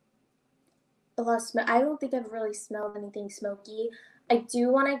lot of smell. I don't think I've really smelled anything smoky. I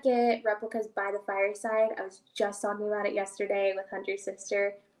do want to get replicas by the fireside. I was just talking about it yesterday with Hunter's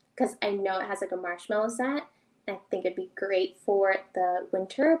sister because I know it has like a marshmallow scent. I think it'd be great for the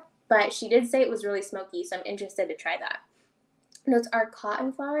winter, but she did say it was really smoky, so I'm interested to try that. Notes are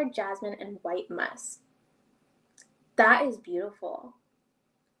cotton flower, jasmine, and white musk. That is beautiful.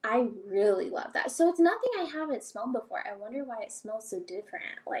 I really love that. So it's nothing I haven't smelled before. I wonder why it smells so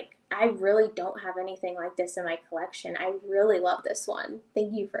different. Like, I really don't have anything like this in my collection. I really love this one.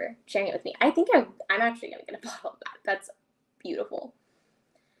 Thank you for sharing it with me. I think I'm actually going to get a bottle of that. That's beautiful.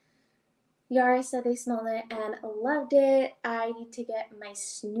 Yara said they smelled it and loved it. I need to get my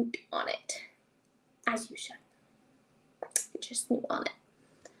snoot on it. As you should. Get your snoot on it.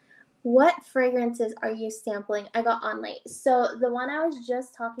 What fragrances are you sampling? I got on late. So the one I was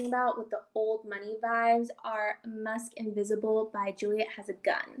just talking about with the old money vibes are Musk Invisible by Juliet Has a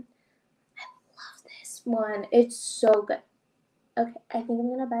Gun. I love this one. It's so good. Okay, I think I'm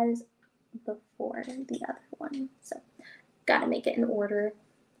going to buy this before the other one. So gotta make it in order.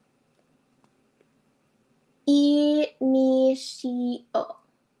 Initio.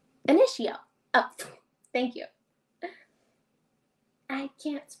 Oh, thank you. I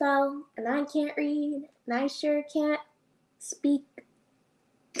can't spell, and I can't read, and I sure can't speak.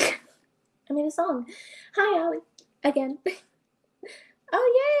 I made a song. Hi, Allie. Again.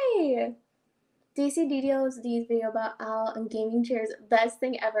 Oh, yay! Do you see Didio's video about Al and gaming chairs? Best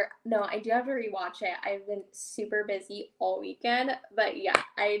thing ever. No, I do have to rewatch it. I've been super busy all weekend, but yeah,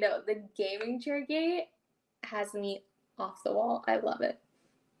 I know. The gaming chair gate has me off the wall. I love it.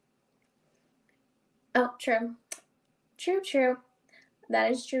 Oh, true. True.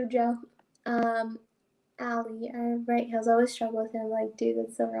 That is true, Joe. Allie, Bright Hills, always struggle with him. Like, dude,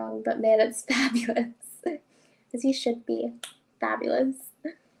 that's so wrong. But man, it's fabulous. As he should be. Fabulous.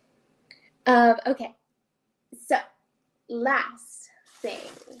 Okay. So, last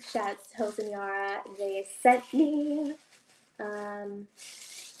thing. Shout out to Hills and Yara. They sent me.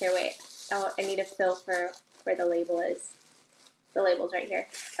 Here, wait. Oh, I need to fill for where the label is. The label's right here.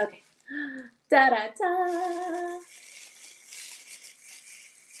 Okay. Da-da-da.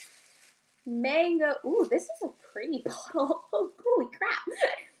 Mango. Ooh, this is a pretty bottle. Oh, holy crap.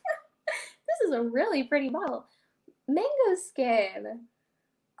 This is a really pretty bottle. Mango skin.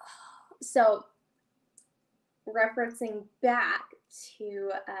 So, referencing back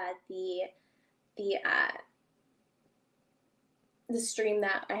to the stream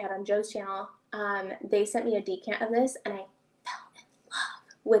that I had on Joe's channel, they sent me a decant of this, and I fell in love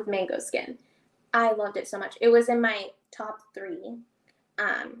with mango skin. I loved it so much. It was in my top 3.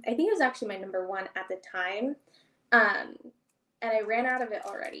 I think it was actually my number 1 at the time, and I ran out of it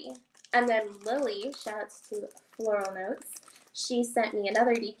already. And then Lily, shoutouts to Floral Notes, she sent me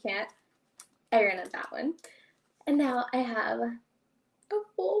another decant. I ran out of that one. And now I have a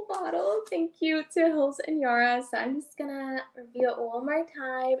full bottle. Thank you to Hills and Yara. So I'm just gonna review it one more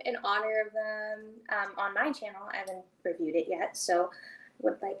time in honor of them on my channel. I haven't reviewed it yet, so I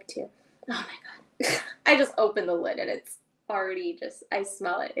would like to. Oh my god. I just opened the lid and it's already I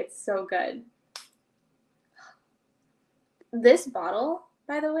smell it. It's so good. This bottle,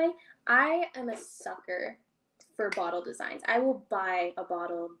 by the way, I am a sucker for bottle designs. I will buy a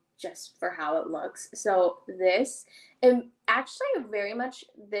bottle just for how it looks. So this, and actually very much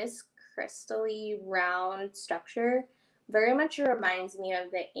this crystally round structure very much reminds me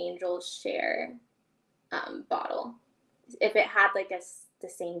of the Angel Share bottle. If it had like the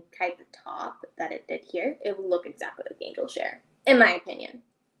same type of top that it did here, it would look exactly like Angel Share, in my opinion.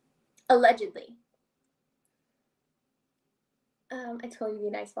 Allegedly. I told you it'd be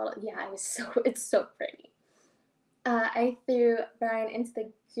a nice bottle. Yeah, it's so pretty. I threw Brian into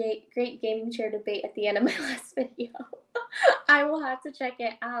the great gaming chair debate at the end of my last video. I will have to check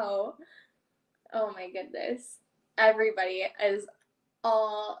it out. Oh my goodness. Everybody is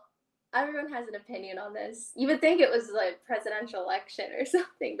everyone has an opinion on this. You would think it was like presidential election or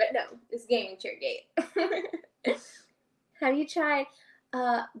something, but no, it's gaming chair gate. Have you tried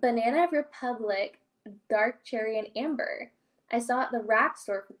Banana Republic Dark Cherry and Amber? I saw it at the Rack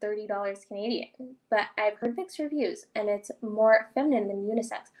store for $30 Canadian, but I've heard mixed reviews, and it's more feminine than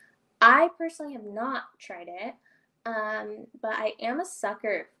unisex. I personally have not tried it, but I am a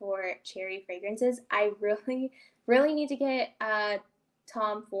sucker for cherry fragrances. I really, really need to get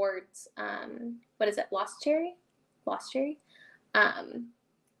Tom Ford's, what is it, Lost Cherry? Lost Cherry? I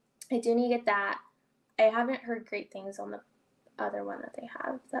do need to get that. I haven't heard great things on the other one that they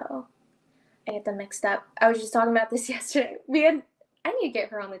have, though. I get them mixed up. I was just talking about this yesterday. I need to get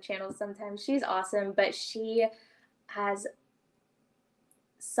her on the channel sometime. She's awesome, but she has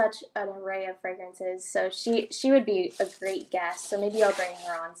such an array of fragrances, so she would be a great guest. So maybe I'll bring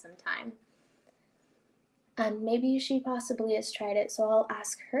her on sometime. And maybe she possibly has tried it, so I'll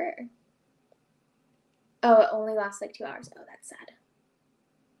ask her. Oh, it only lasts like 2 hours. Oh, that's sad.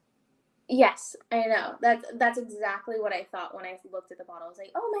 Yes, I know. That's exactly what I thought when I looked at the bottle. I was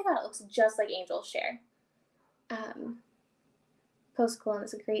like, oh my god, it looks just like Angel Share. Post Cologne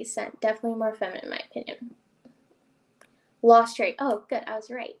is a great scent. Definitely more feminine in my opinion. Lost Cherry. Oh, good. I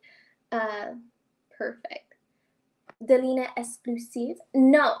was right. Perfect. Delina Exclusive.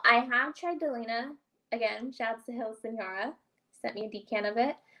 No, I have tried Delina. Again, shouts to Hill Senora. Sent me a decan of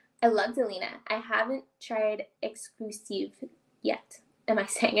it. I love Delina. I haven't tried Exclusive yet. Am I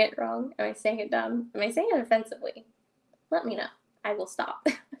saying it wrong? Am I saying it dumb? Am I saying it offensively? Let me know. I will stop.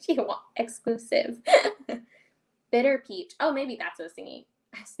 If you want Exclusive. Bitter Peach. Oh, maybe that's what I was thinking.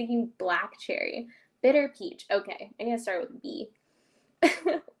 I was thinking Black Cherry. Bitter Peach. Okay, I'm going to start with B. Oh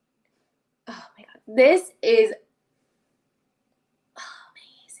my god. This is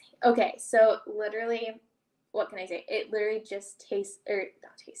amazing. Okay, so literally, what can I say? It literally just tastes, or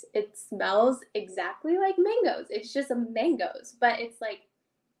not tastes, it smells exactly like mangoes. It's just a mangoes, but it's like,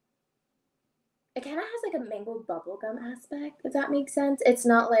 it kind of has like a mango bubblegum aspect, if that makes sense. It's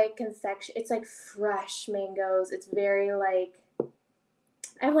not like confection, it's like fresh mangoes. It's very like,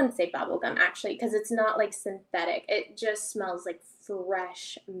 I wouldn't say bubblegum actually, because it's not like synthetic. It just smells like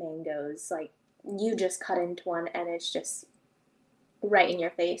fresh mangoes. Like you just cut into one and it's just right in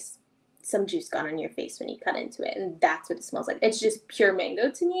your face. Some juice got on your face when you cut into it, and that's what it smells like. It's just pure mango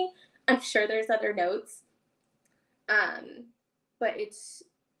to me. I'm sure there's other notes. But it's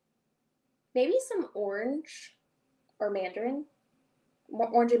maybe some orange or mandarin.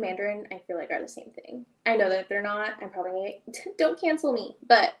 Orange and mandarin, I feel like, are the same thing. I know that they're not. I'm probably don't cancel me,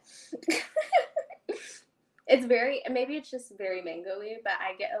 but it's very, maybe it's just very mango-y, but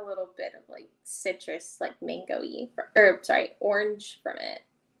I get a little bit of like citrus, like mango-y, orange from it.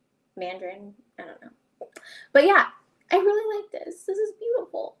 Mandarin, I don't know. But yeah, I really like this. This is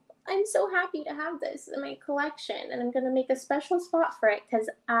beautiful. I'm so happy to have this in my collection, and I'm going to make a special spot for it because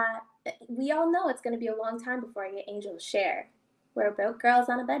we all know it's going to be a long time before I get Angel Share. We're broke girls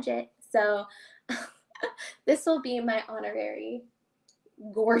on a budget, so this will be my honorary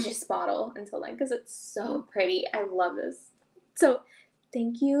gorgeous bottle until then because it's so pretty. I love this. So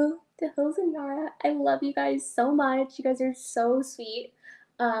thank you to Hills and Yara. I love you guys so much. You guys are so sweet.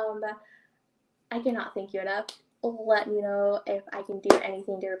 I cannot thank you enough. Let me know if I can do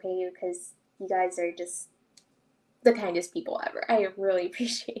anything to repay you because you guys are just the kindest people ever. I really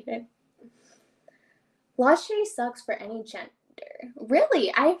appreciate it. Lost Cherry sucks for any gender.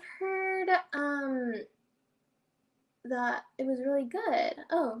 Really? I've heard that it was really good.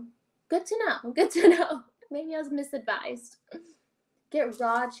 Oh, good to know. Good to know. Maybe I was misadvised. Get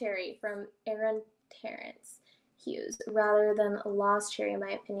Raw Cherry from Aaron Terrence Hughes rather than Lost Cherry, in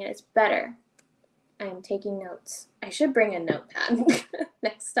my opinion. It's better. I am taking notes. I should bring a notepad.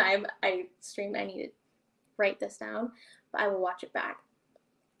 Next time I stream, I need to write this down, but I will watch it back.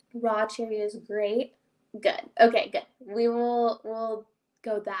 Raw Cherry is great. Good. Okay, good. We'll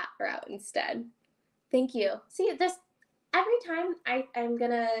go that route instead. Thank you. See, this every time I'm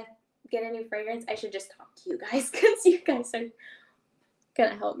gonna get a new fragrance, I should just talk to you guys because you guys are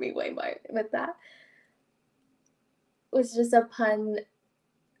gonna help me way more with that. It was just a pun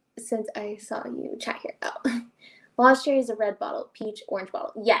since I saw you chat here. Oh. Lost Cherry is a red bottle, peach, orange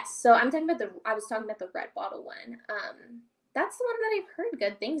bottle. Yes, so I was talking about the red bottle one. That's the one that I've heard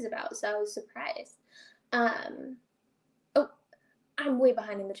good things about, so I was surprised. Oh, I'm way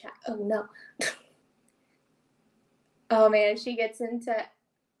behind in the chat. Oh no. Oh man, she gets into,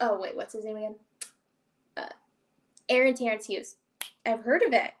 oh wait, what's his name again? Aaron Terrence Hughes. I've heard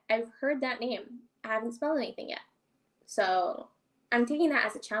of it. I've heard that name. I haven't spelled anything yet. So I'm taking that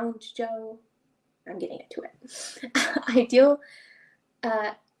as a challenge, Joe. I'm getting into it. Ideal,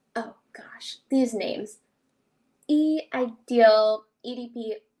 oh gosh, these names. Ideal,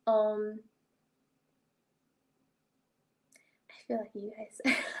 EDP, I feel like you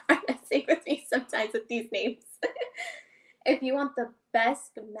guys are messing with me sometimes with these names. If you want the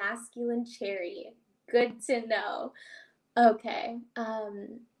best masculine cherry, good to know. Okay.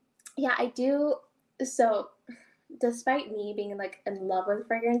 Yeah, I do. So, despite me being like in love with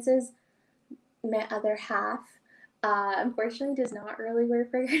fragrances, my other half, unfortunately, does not really wear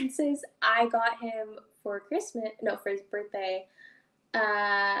fragrances. I got him for for his birthday,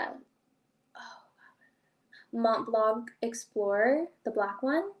 uh, Mont Blanc Explorer, the black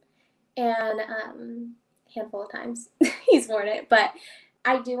one, and handful of times he's worn it. But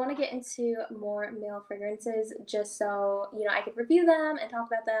I do want to get into more male fragrances just so, I could review them and talk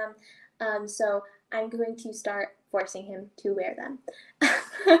about them. So I'm going to start forcing him to wear them.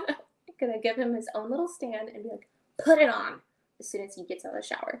 I'm going to give him his own little stand and be like, put it on as soon as he gets out of the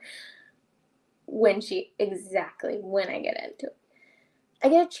shower. When I get into it. I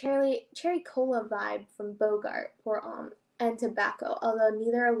get a cherry cola vibe from Bogart, Pour Homme, and tobacco, although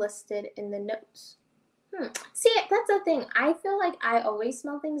neither are listed in the notes. See, that's the thing. I feel like I always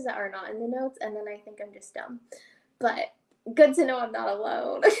smell things that are not in the notes, and then I think I'm just dumb. But good to know I'm not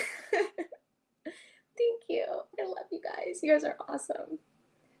alone. Thank you. I love you guys. You guys are awesome.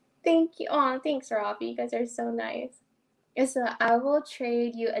 Thank you. Aw, thanks, Rafi. You guys are so nice. So I will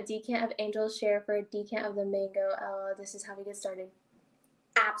trade you a decant of Angel's Share for a decant of the mango. This is how we get started.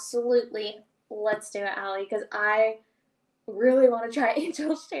 Absolutely. Let's do it, Allie, because I really want to try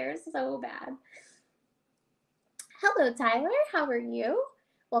Angel's Share so bad. Hello, Tyler. How are you?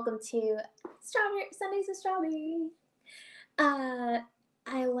 Welcome to Sundaes with Strawberry.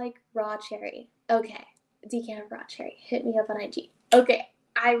 I like raw cherry. Okay, decant of raw cherry. Hit me up on IG. Okay,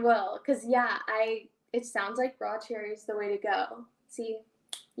 I will, because it sounds like raw cherry is the way to go. See,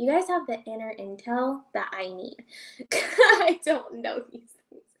 you guys have the inner intel that I need. I don't know these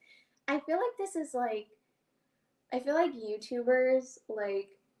things. I feel like YouTubers,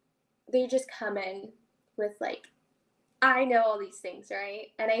 they just come in with, I know all these things,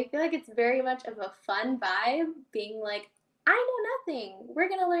 right? And I feel like it's very much of a fun vibe being like, I know nothing. We're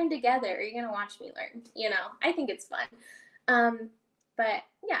going to learn together. You're going to watch me learn. I think it's fun. But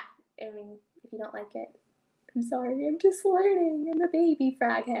yeah, I mean, if you don't like it, I'm sorry. I'm just learning. I'm a baby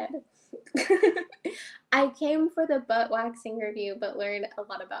frag head. I came for the butt waxing review, but learned a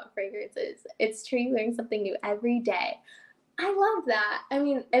lot about fragrances. It's true, you learn something new every day. I love that. I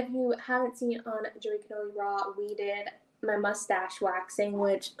mean, if you haven't seen on Joey Cannoli Raw, we did my mustache waxing,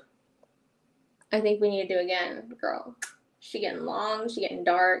 which I think we need to do again, girl. She getting long, she getting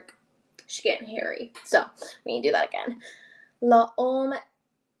dark, she getting hairy. So we need to do that again. La homme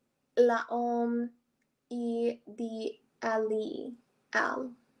ideal.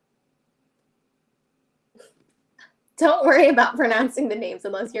 Don't worry about pronouncing the names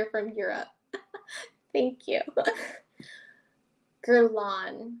unless you're from Europe. Thank you.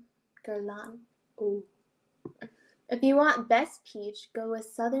 Guerlain. Ooh. If you want best peach, go with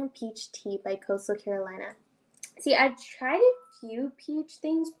Southern Peach Tea by Coastal Carolina. See, I've tried a few peach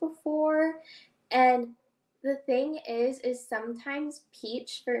things before, and the thing is sometimes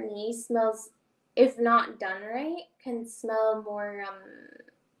peach for me smells, if not done right, can smell more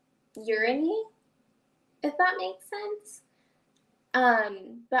urine-y, if that makes sense.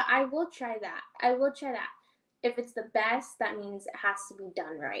 But I will try that. If it's the best, that means it has to be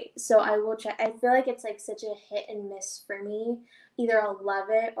done right. So I will try. I feel like it's such a hit and miss for me. Either I'll love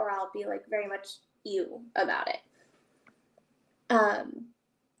it or I'll be very much ew about it. I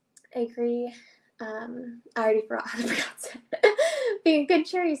agree. I already forgot how to pronounce it. Being a good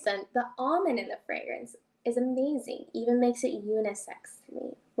cherry scent, the almond in the fragrance is amazing. Even makes it unisex to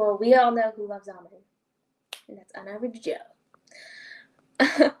me. Well, we all know who loves almond, and that's Unaverage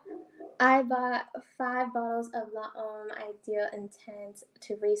Joe. I bought 5 bottles of La Homme Ideal Intense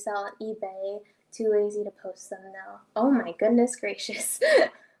to resell on eBay. Too lazy to post them now. Oh my goodness gracious.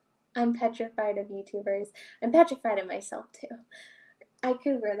 I'm petrified of YouTubers. I'm petrified of myself too. I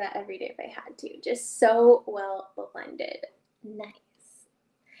could wear that every day if I had to. Just so well blended. Nice.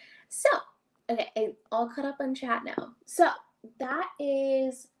 So, Okay, all caught up on chat now. So that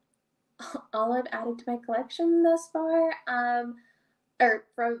is all I've added to my collection thus far. Or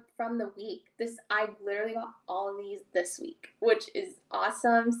from the week. I literally got all of these this week, which is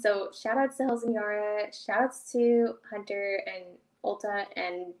awesome. So shout outs to Hills and Yara, shout outs to Hunter and Ulta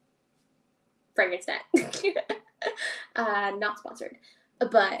and Fragrance Net. Not sponsored.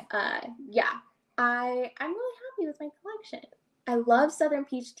 But yeah, I'm really happy with my collection. I love Southern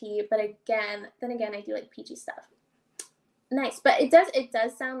Peach Tea, but then again, I do like peachy stuff. Nice, but it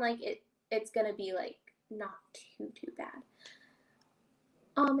does sound like it's gonna be like not too bad.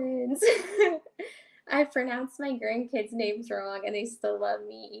 Almonds. I pronounce my grandkids' names wrong, and they still love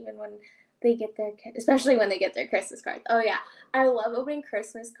me even when they get especially when they get their Christmas cards. Oh yeah, I love opening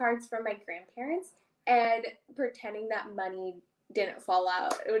Christmas cards from my grandparents and pretending that money didn't fall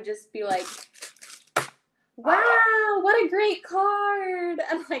out. It would just be like, wow, what a great card,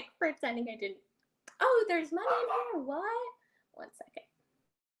 and like pretending I didn't. Oh, there's money in here. What? 1 second.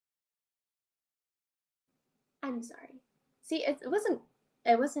 I'm sorry. See, it wasn't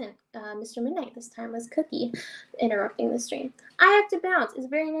Mr. Midnight this time. It was Cookie interrupting the stream. I have to bounce. It's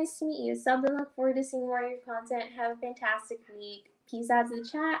very nice to meet you. Sub and look forward to seeing more of your content. Have a fantastic week. Peace out to the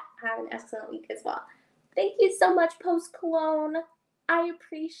chat. Have an excellent week as well. Thank you so much, Post Cologne. I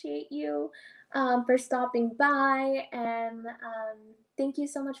appreciate you for stopping by, and thank you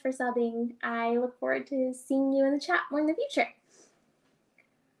so much for subbing. I look forward to seeing you in the chat more in the future.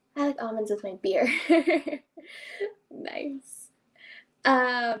 I like almonds with my beer. Nice.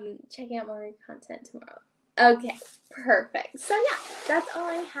 Checking out more content tomorrow. Okay, perfect. So yeah, that's all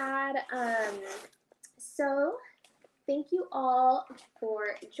I had. So thank you all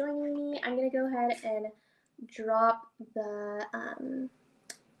for joining me. I'm gonna go ahead and drop the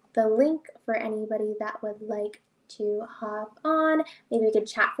link for anybody that would like to hop on. Maybe we could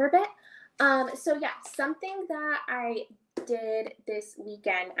chat for a bit. So yeah, something that I did this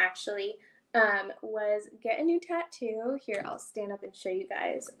weekend actually was get a new tattoo. Here, I'll stand up and show you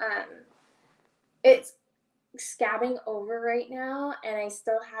guys. It's scabbing over right now, and I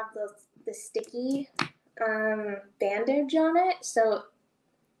still have the sticky bandage on it. So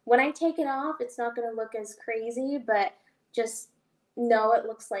when I take it off, it's not going to look as crazy, but just know it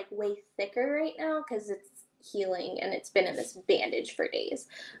looks like way thicker right now because it's healing and it's been in this bandage for days.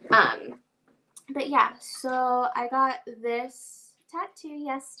 But yeah, so I got this tattoo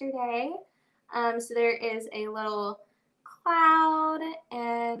yesterday. So there is a little cloud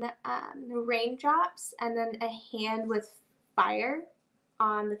and raindrops, and then a hand with fire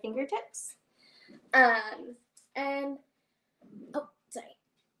on the fingertips. And oh, sorry.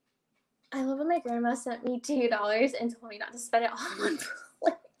 I love when my grandma sent me $2 and told me not to spend it all in one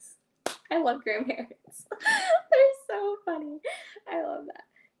place. I love grandparents. They're so funny. I love that.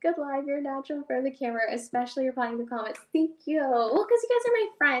 Good live, you're natural in front of the camera, especially replying to comments. Thank you. Well, because you guys are my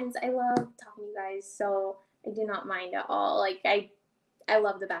friends. I love talking to you guys, so I do not mind at all. Like, I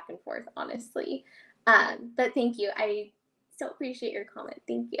love the back and forth, honestly. But thank you. I so appreciate your comment.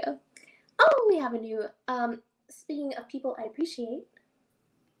 Thank you. Oh, we have a new, speaking of people I appreciate.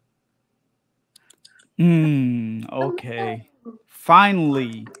 Okay.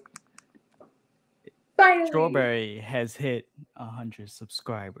 Finally. Strawberry has hit 100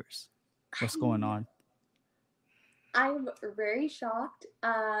 subscribers. What's going on? I'm very shocked,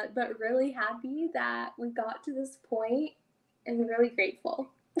 but really happy that we got to this point and really grateful.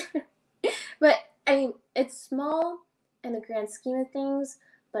 But I mean, it's small in the grand scheme of things,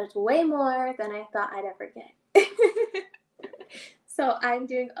 but it's way more than I thought I'd ever get. So I'm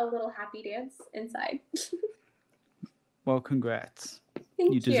doing a little happy dance inside. Well, congrats.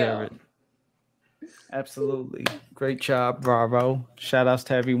 Thank you deserve it. Absolutely. Great job. Bravo. Shout outs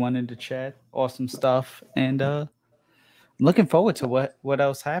to everyone in the chat. Awesome stuff. And I'm looking forward to what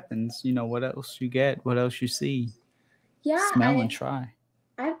else happens. You know, what else you get, what else you see. Yeah. Smell and try.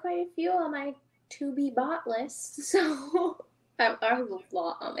 I have quite a few on my to be bought list. So I have a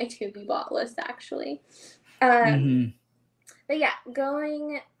lot on my to be bought list actually. But yeah, I'm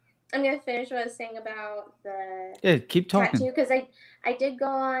going to finish what I was saying about the keep talking. tattoo, because I did go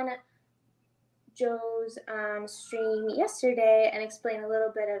on Joe's stream yesterday and explain a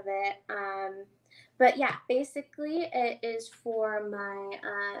little bit of it. But yeah, basically it is for my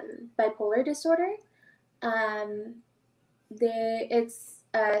bipolar disorder. It's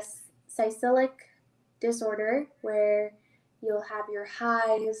a cyclic disorder where you'll have your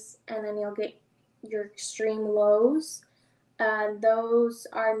highs and then you'll get your extreme lows. Those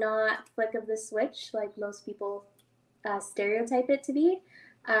are not flick of the switch like most people stereotype it to be.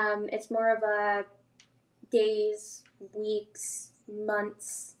 It's more of a days, weeks,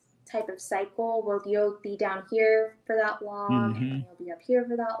 months type of cycle where you'll be down here for that long and then you'll be up here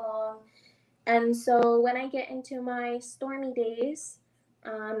for that long. And so when I get into my stormy days,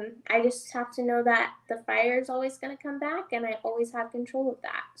 I just have to know that the fire is always going to come back and I always have control of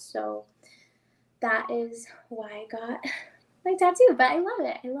that. So that is why I got my tattoo, but I love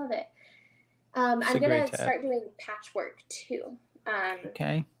it. I love it. I'm going to start doing patchwork too.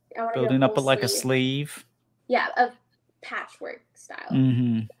 Okay. I want to building up like a sleeve. Yeah, of patchwork style.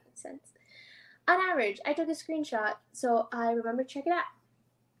 Mm-hmm. Sense. On average, I took a screenshot, so I remember to check it out.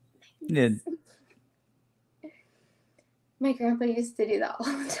 Nice. Yeah. My grandpa used to do that all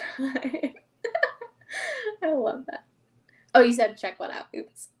the time. I love that. Oh, you said check one out.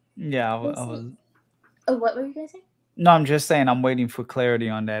 Oops. Yeah, I was. Oh, what were you guys saying? No, I'm just saying I'm waiting for clarity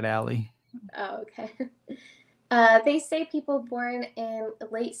on that, Allie. Oh, okay. They say people born in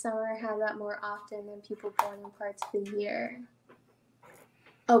late summer have that more often than people born in parts of the year.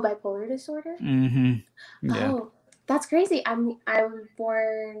 Oh, bipolar disorder? Mm-hmm. Yeah. Oh, that's crazy. I was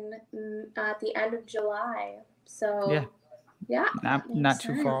born at the end of July. So, yeah. Not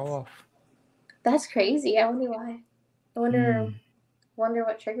too far off. That's crazy. I wonder why. I wonder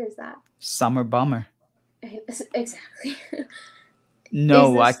what triggers that. Summer bummer. Exactly.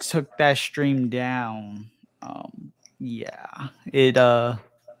 No, I took that stream down. Yeah. It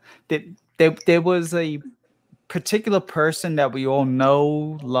there was a particular person that we all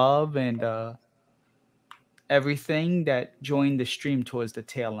know, love, and everything that joined the stream towards the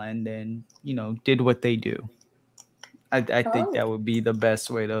tail end and, did what they do. I think that would be the best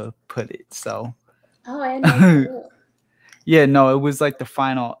way to put it. So I know. Yeah, no, it was like the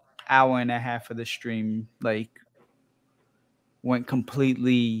final hour and a half of the stream, like went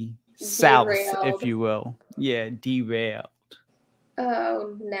completely south, if you will. Yeah, derailed.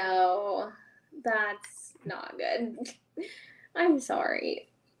 Oh no. That's not good. I'm sorry.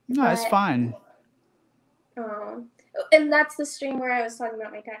 No, it's fine. Oh. And that's the stream where I was talking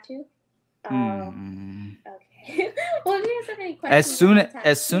about my tattoo? Okay. Well, if you guys have any questions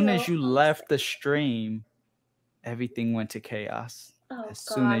as soon as you left the stream, everything went to chaos.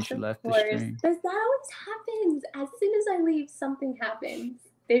 Soon as you left the stream. That always happens. As soon as I leave, something happens.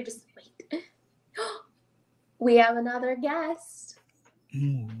 They just wait. We have another guest.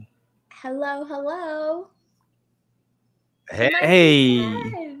 Hello. Hey.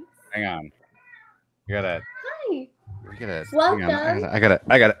 Hang on. Hi. We gotta. Welcome. Hang on.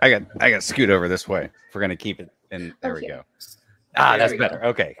 I gotta scoot over this way. If we're gonna keep it. And there we go. That's better.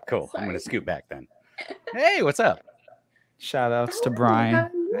 Okay, cool. Sorry. I'm gonna scoot back then. Hey, what's up? Shout outs to Brian.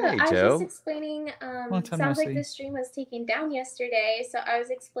 Hey, I was Joe. just explaining. Sounds like the stream was taken down yesterday, so I was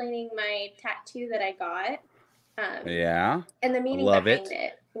explaining my tattoo that I got. Yeah. And the meaning behind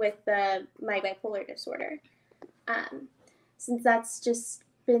it with my bipolar disorder. Since that's just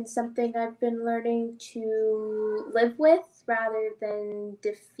been something I've been learning to live with rather than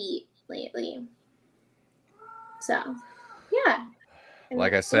defeat lately. So, yeah.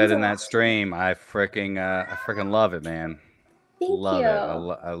 Like I said in that stream, I freaking love it, man. Thank you.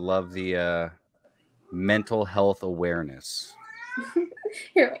 I love the mental health awareness.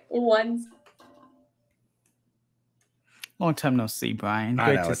 Here, one. Long time no see, Brian.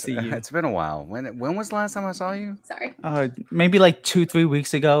 Great to see you. It's been a while. When was the last time I saw you? Sorry. Maybe like 2-3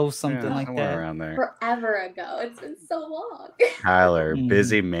 weeks ago, something like that. Around there. Forever ago. It's been so long. Tyler,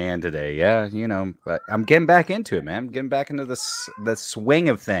 busy man today. Yeah, but I'm getting back into it, man. I'm getting back into the swing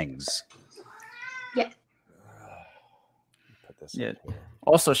of things. Yeah. Put this. Yeah.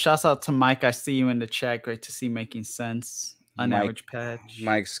 Also, shouts out to Mike. I see you in the chat. Great to see Making Sense. On Average Patch.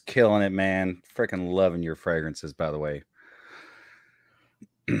 Mike's killing it, man. Freaking loving your fragrances, by the way.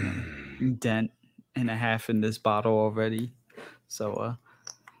 Dent and a half in this bottle already. So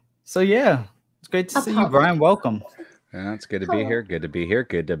yeah, it's great to see you, Brian. Welcome. Yeah, it's good to be here. Good to be here.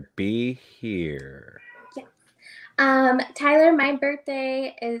 Good to be here. Yeah. Tyler, my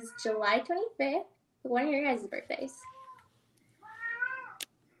birthday is July 25th. When are your guys' birthdays?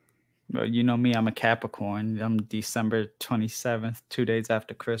 Well, you know me, I'm a Capricorn. I'm December 27th, 2 days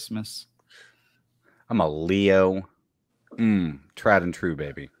after Christmas. I'm a Leo. Tried and true,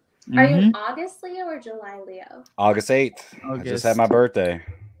 baby. Are you an August Leo or July Leo? August 8th. I just had my birthday.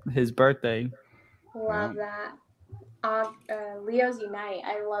 His birthday. Love that. Leos unite.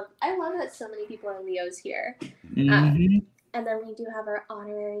 I love that so many people are Leos here. And then we do have our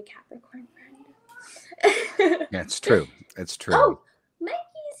honorary Capricorn friend. Yeah, it's true. It's true. Oh,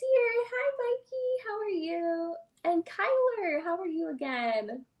 Mikey's here. Hi, Mikey. How are you? And Kyler, how are you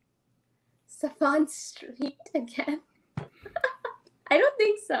again? Savon Street again. I don't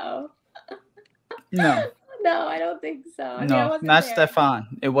think so. No. No, I don't think so. I mean, I No, wasn't not there.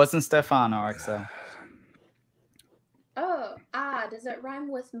 Stefan. It wasn't Stefan, RXO. Oh, does it rhyme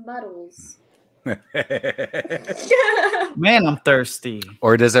with muddles? Man, I'm thirsty.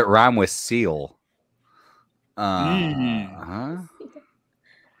 Or does it rhyme with seal? Mm. Huh?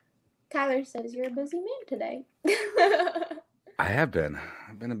 Kyler says you're a busy man today. I have been.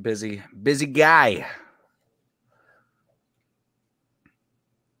 I've been a busy guy.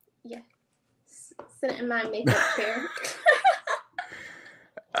 Yeah. Sit in my makeup chair.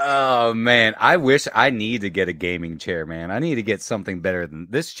 Oh man, I wish I need to get a gaming chair, man. I need to get something better than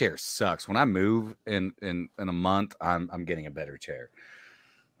this chair sucks. When I move in a month, I'm getting a better chair.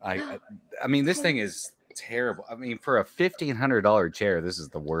 I mean, this thing is terrible. I mean, for a $1,500 chair, this is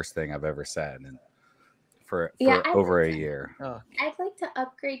the worst thing I've ever sat in for over a year. Oh. I'd like to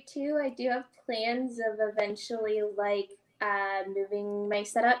upgrade too. I do have plans of eventually moving my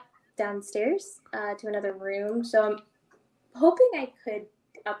setup downstairs to another room. So I'm hoping I could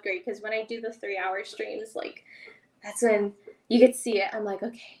upgrade, because when I do the 3-hour streams, like, that's when you get to see it. I'm like,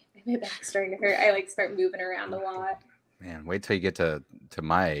 okay, my back's starting to hurt. I like start moving around a lot. Man, wait till you get to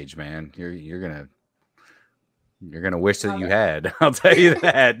my age, man. You're gonna wish that you had. I'll tell you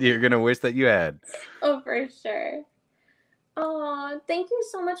that. You're gonna wish that you had. Oh, for sure. Oh, thank you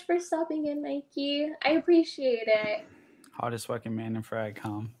so much for stopping in, Mikey. I appreciate it. Hardest working man in Frag,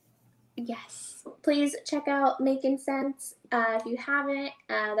 Yes. Please check out Making Sense if you haven't.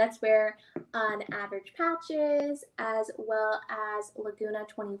 That's where on Average Patches, as well as Laguna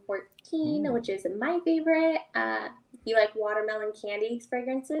 2014, which is my favorite. You like watermelon candy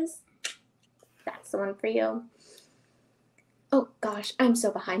fragrances? That's the one for you. Oh gosh, I'm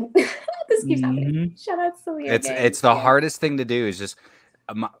so behind. This keeps happening. Shout out to Leo. It's the hardest thing to do is just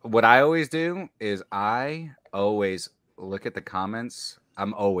what I always do is I always look at the comments.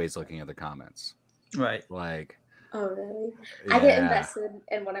 I'm always looking at the comments. Right. Oh really? Yeah. I get invested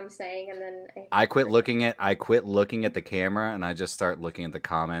in what I'm saying, and then I quit looking at the camera, and I just start looking at the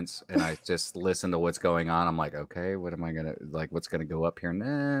comments, and I just listen to what's going on. I'm like, okay, what am I gonna what's gonna go up here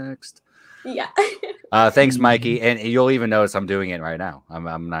next? Yeah. Thanks, Mikey, and you'll even notice I'm doing it right now.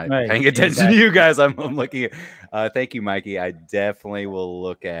 I'm not paying attention exactly. to you guys. I'm looking at. Thank you, Mikey. I definitely will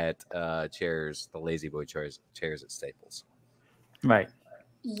look at chairs, the Lazy Boy chairs at Staples. Right.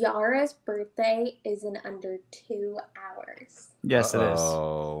 Yara's birthday is in under 2 hours. Yes, it is.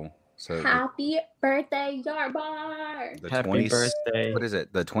 Oh, so happy birthday, Yar Bar! Happy birthday. What is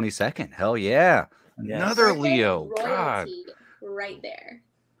it? The 22nd. Hell yeah! Yes. Another Birthday Leo. God. royalty right there.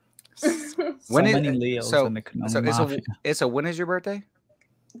 So many Leos in the Canoma Mafia. So when is your birthday?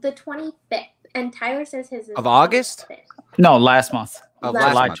 The 25th, and Tyler says his is Of August? 25th. No, last month. Of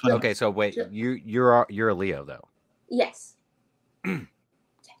Last last month. 20th. Okay, so wait, you're a Leo though. Yes.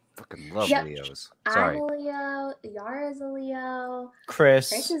 Fucking love Yep. Leos. Sorry. I'm a Leo. Yara's a Leo.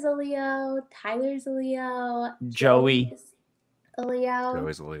 Chris is a Leo. Tyler's a Leo. Joey. Joey's a Leo.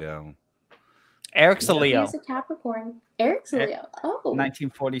 Joey's a Leo. Eric's a Leo. He's a Capricorn. Eric's a Leo. Oh.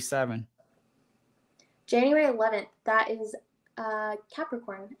 1947. January 11th. That is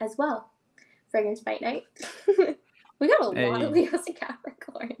Capricorn as well. Fragrance Fight Night. We got a lot of Leos and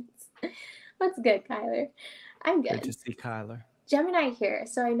Capricorns. That's good, Kyler. I'm good. Good to see Kyler. Gemini here,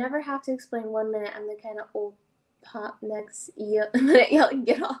 so I never have to explain 1 minute. I'm the kind of old pop next yelling,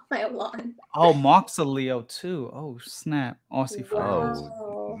 get off my lawn. Oh, Mark's a Leo too. Oh, snap. Aussie Wow. Flags.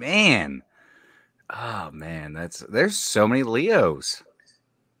 Oh man. Oh man, there's so many Leos.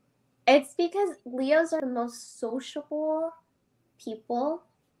 It's because Leos are the most sociable people.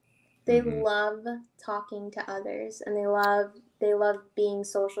 They love talking to others, and they love being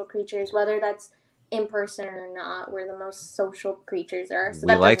social creatures, whether that's in person or not. We're the most social creatures there are. So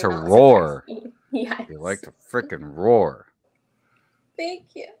We like to roar. Yes. We like to freaking roar.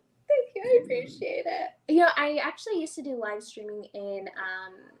 Thank you. I appreciate it. You know, I actually used to do live streaming in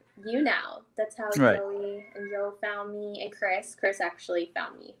YouNow. That's how Joey and Joe found me, and Chris actually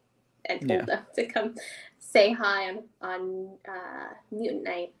found me and told them to come say hi on Mutant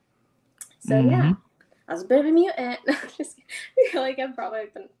Night. So yeah, I was a bit of a mutant. Just feel like I'm probably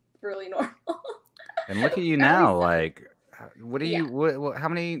been really normal. And look at you now. Like, what do you? What? How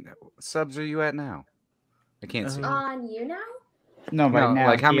many subs are you at now? I can't see. On YouNow? No, right now.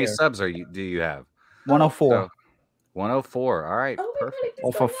 Like, how many subs do you have? 104. So, 104. All right. Oh Perfect.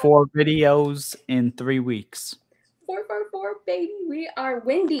 God, For 4 videos in 3 weeks. 444, baby. We are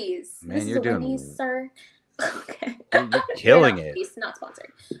Wendy's. Man, this you're is doing. Wendy's, sir. Okay. You're killing We're not it. Wendy's, not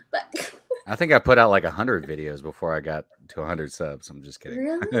sponsored, but. I think I put out like 100 videos before I got to 100 subs. I'm just kidding.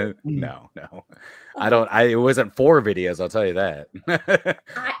 Really? No. I don't. It wasn't 4 videos. I'll tell you that.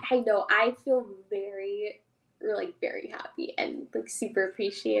 I know. I feel very we're like very happy and like super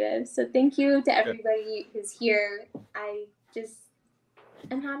appreciative. So thank you to everybody who's here.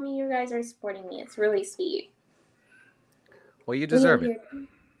 I'm happy you guys are supporting me. It's really sweet. Well, you deserve it.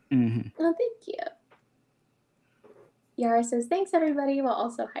 Mm-hmm. Oh, thank you. Yara says, thanks everybody, while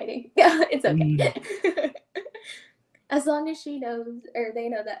also hiding. Yeah, it's okay. As long as she knows, or they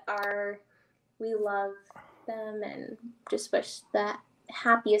know that we love them and just wish the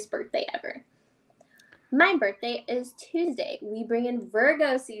happiest birthday ever. My birthday is Tuesday. We bring in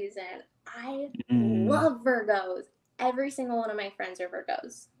Virgo season. I love Virgos. Every single one of my friends are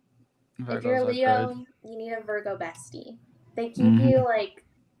Virgos. If you're a Leo, you need a Virgo bestie. They keep you like,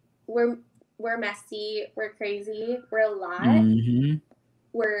 we're messy, we're crazy, we're a lot. And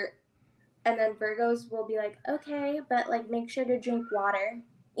then Virgos will be like, okay, but like make sure to drink water.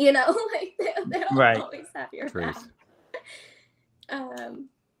 You know, like they'll always have your back.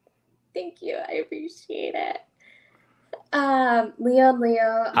 Thank you. I appreciate it.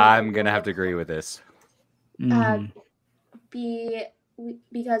 Leo. I'm gonna have to agree with this.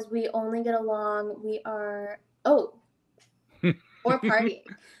 Because we only get along. We are or partying.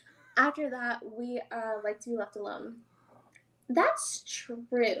 After that, we like to be left alone. That's true,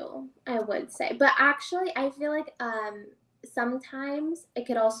 I would say. But actually, I feel like sometimes it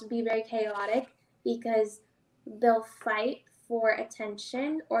could also be very chaotic because they'll fight for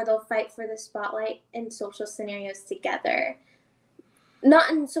attention or they'll fight for the spotlight in social scenarios together. Not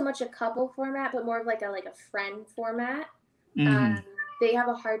in so much a couple format, but more of like a friend format. They have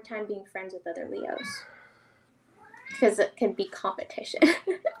a hard time being friends with other Leos because it can be competition.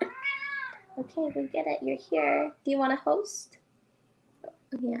 Okay, we get it. You're here. Do you want to host?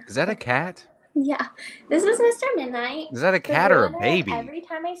 Yeah. Is that a cat? Yeah. This is Mr. Midnight. Is that a cat or a baby? Every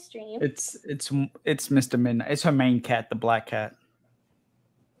time I stream. It's Mr. Midnight. It's her main cat, the black cat.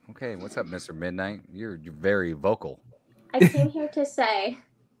 Okay, what's up, Mr. Midnight? You're very vocal. I came here to say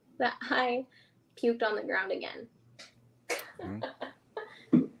that I puked on the ground again.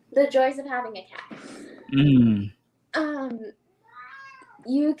 The joys of having a cat.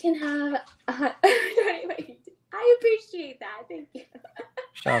 You can have. I appreciate that. Thank you.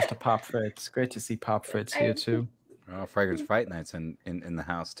 Shout out to Pop Fritz. Great to see Pop Fritz here too. Oh, Fragrance Fight Night's in the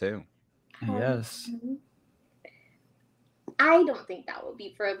house too. Yes. I don't think that will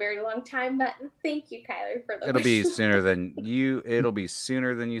be for a very long time, but thank you, Kyler, for the. It'll be sooner than you. It'll be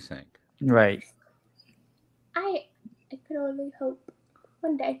sooner than you think. Right. I could only hope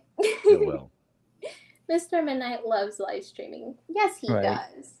one day. It will. Mr. Midnight loves live streaming. Yes, he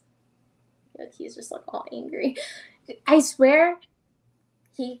does. Like he's just like all angry. I swear,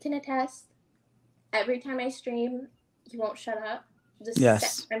 he can attest. Every time I stream, he won't shut up.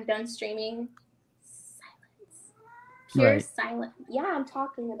 Just I'm done streaming. Pure silent. Yeah, I'm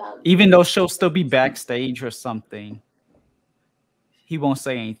talking about. Even though she'll still be backstage or something, he won't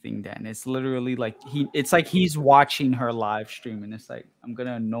say anything. Then it's literally like it's like he's watching her live stream, and it's like I'm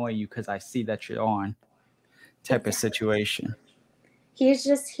gonna annoy you because I see that you're on. Type of situation. He's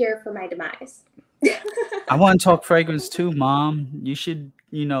just here for my demise. I want to talk fragrance too, Mom. You should,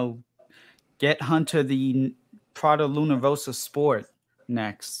 get Hunter the Prada Luna Rosa Sport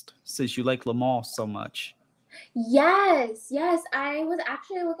next, since you like Lamar so much. Yes. I was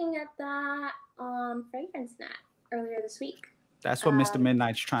actually looking at that on Fragrance Net earlier this week. That's what Mr.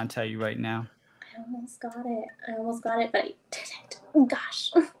 Midnight's trying to tell you right now. I almost got it, but I didn't.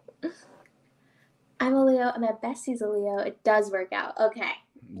 Gosh. I'm a Leo, and my bestie's a Leo. It does work out. Okay.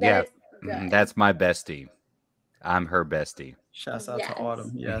 That's my bestie. I'm her bestie. Shouts out to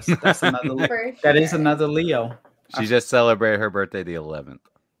Autumn. Yes, that's another Leo. That is another Leo. She just celebrated her birthday the 11th.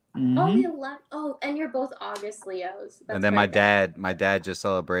 Oh, the 11th. Oh, and you're both August Leos. And then my dad just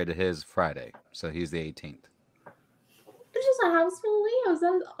celebrated his Friday, so he's the 18th. It's just a house full of Leos.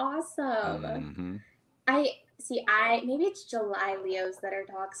 That's awesome. Maybe it's July Leos that are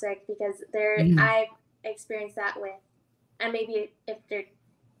toxic because I've experienced that with, and maybe if they're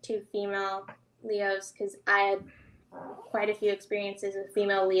two female Leos, because I had quite a few experiences with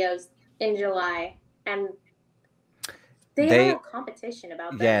female Leos in July, and they have a competition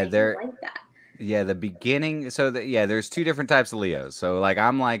about that. Yeah, they're like that. Yeah, the beginning. So there's two different types of Leos. So like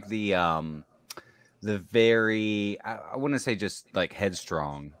I'm like the very, I wouldn't say just like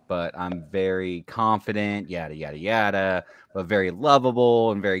headstrong, but I'm very confident, yada, yada, yada, but very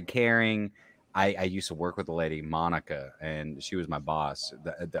lovable and very caring. I used to work with a lady, Monica, and she was my boss,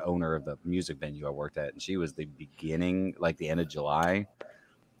 the owner of the music venue I worked at. And she was the beginning, like the end of July.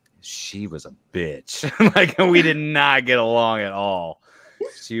 She was a bitch. Like we did not get along at all.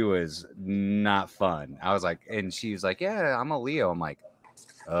 She was not fun. I was like, and she was like, yeah, I'm a Leo. I'm like,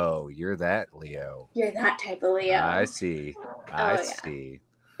 Oh, you're that Leo. You're that type of Leo. I see. I yeah. see.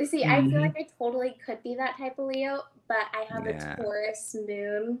 See, I feel Mhm. like I totally could be that type of Leo, but I have Yeah. a Taurus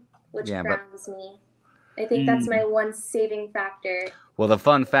moon, which Yeah, but grounds me. I think that's Mm. my one saving factor. well, the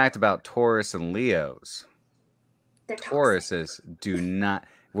fun fact about Taurus and Leos, They're toxic. Tauruses do not.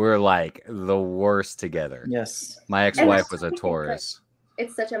 We're like the worst together. Yes. My And ex-wife that's was why a I think like Taurus.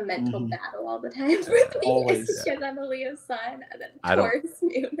 it's such a mental Mhm. battle all the time for me. It's Always. because I'm a Leo sun and then I don't- Taurus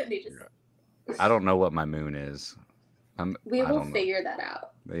moon, and they just. I don't know what my moon is. We I will don't know. figure that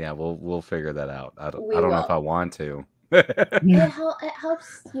out. Yeah, we'll figure that out. I We don't know if will. I want to. It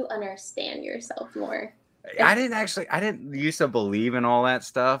helps you understand yourself more. I didn't used to believe in all that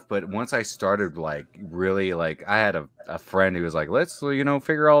stuff, but once I started like really like I had a friend who was like, let's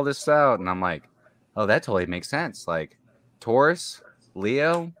figure all this out, and I'm like, oh, that totally makes sense. Like Taurus,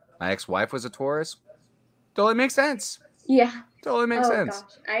 Leo, my ex-wife was a Taurus. Totally makes sense. Yeah. Totally makes Oh sense.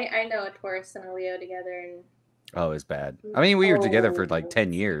 gosh, I know a Taurus and a Leo together, and Oh, it's bad. I mean, we were together for like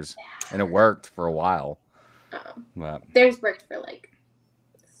 10 years and it worked for a while. But theirs worked for like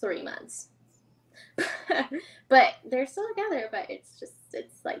 3 months. But they're still together, but it's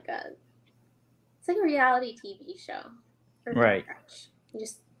like a reality TV show. Right. You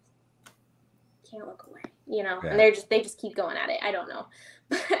just can't look away, you know. Yeah. And they just keep going at it. I don't know.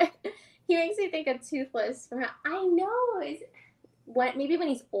 He makes me think of Toothless from I know. Maybe when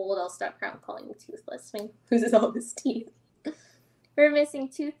he's old, I'll start calling him Toothless when he loses all his teeth. We're missing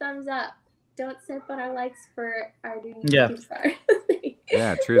 2 thumbs up. Don't sip on our likes for our new Yeah. YouTube star.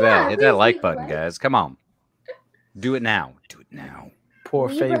 yeah, true that. Hit that please like leave a button, like. guys. Come on. Do it now. Do it now. Poor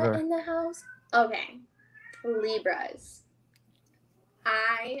Libra favor. in the house. Okay, Libras.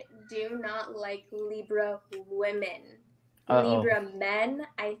 I do not like Libra women. Uh-oh. Libra men,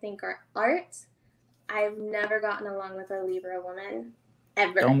 I think, are art. I've never gotten along with a Libra woman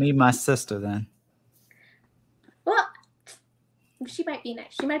ever. Don't meet my sister then. Well, she might be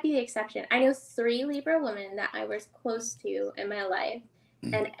nice. She might be the exception. I know 3 Libra women that I was close to in my life,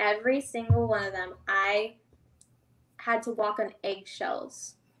 and every single one of them, I had to walk on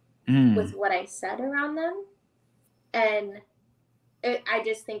eggshells with what I said around them. And I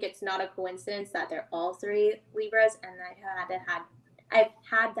just think it's not a coincidence that they're all 3 Libras, and I've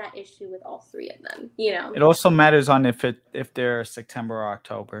had that issue with all 3 of them, you know. It also matters on if they're September or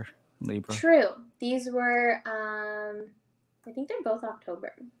October Libra. True. These were I think they're both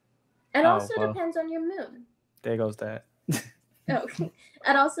October. And also depends on your moon. There goes that. Oh,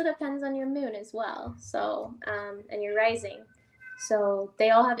 it also depends on your moon as well. So, and your rising. So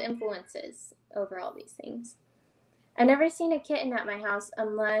they all have influences over all these things. I've never seen a kitten at my house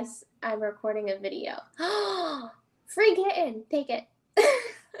unless I'm recording a video. Free kitten! Take it.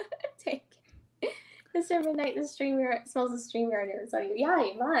 Take it. Mr. Midnight, the streamer smells the streamer near the you. Yeah,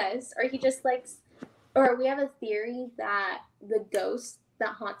 he must. Or he just likes, or we have a theory that the ghost that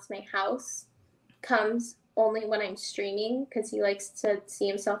haunts my house comes only when I'm streaming because he likes to see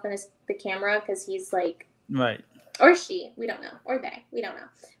himself in the camera because he's like, right. Or she, we don't know, or they, we don't know.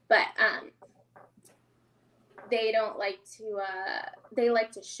 But they don't like to. They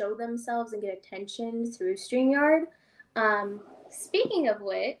like to show themselves and get attention through StreamYard. Speaking of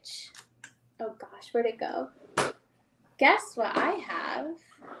which, oh gosh, where'd it go? Guess what I have?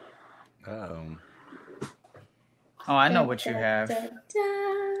 Oh, I know what you have.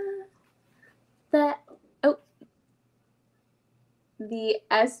 The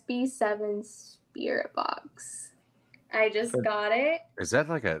SB7 Spirit Box. I just got it. is that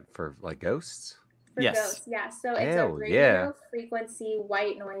for ghosts? For Yes. ghosts, yeah. So it's Hell a radio yeah. frequency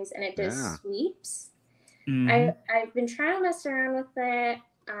white noise, and it does sweeps. Mhm. I've been trying to mess around with it.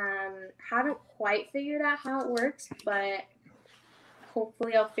 Haven't quite figured out how it works, but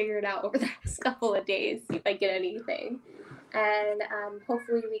hopefully I'll figure it out over the next couple of days, see if I get anything. And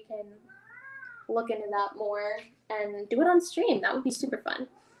hopefully we can look into that more and do it on stream. That would be super fun.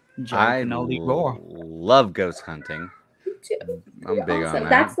 Joe can only roar. Love ghost hunting. I'm big on that.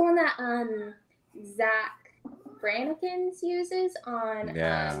 That's the one that Zach Brannikins uses on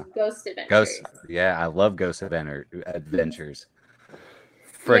Ghost Adventures. I love Ghost Adventures.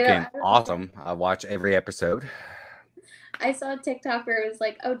 Freaking awesome. I watch every episode. I saw a TikToker was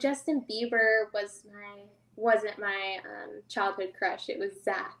like, "Oh, Justin Bieber wasn't my childhood crush. It was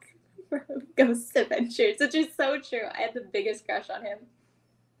Zach from Ghost Adventures," which is so true. I had the biggest crush on him.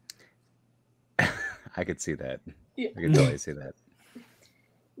 I could see that. Yeah. I could totally see that.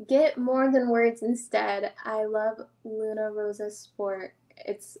 Get more than words instead. I love Luna Rosa Sport.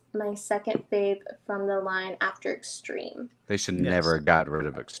 It's my second fave from the line after Extreme. They should never have got rid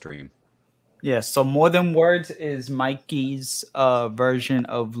of Extreme. Yeah, so More Than Words is Mikey's version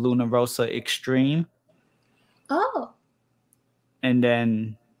of Luna Rosa Extreme, Oh. and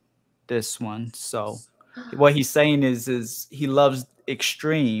then this one. So what he's saying is he loves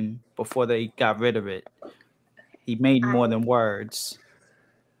Extreme before they got rid of it. He made More Than Words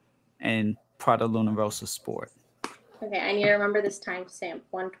and Prada Luna Rosa Sport. Okay, I need to remember this timestamp,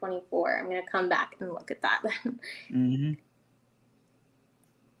 124. I'm going to come back and look at that then. Mm-hmm.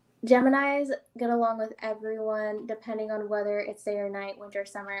 Geminis get along with everyone, depending on whether it's day or night, winter,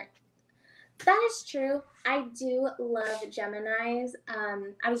 summer. That is true. I do love Geminis.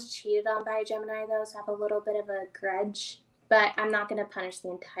 I was cheated on by a Gemini, though, so I have a little bit of a grudge. But I'm not going to punish the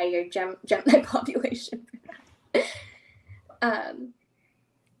entire Gemini population for that.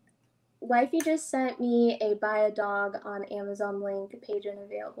 Wifey just sent me a buy a dog on Amazon link, page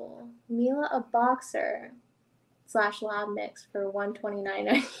unavailable. Mila a boxer / lab mix for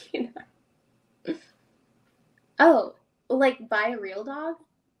 $129.99. Oh, like buy a real dog?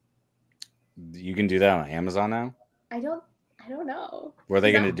 You can do that on Amazon now? I don't know. What are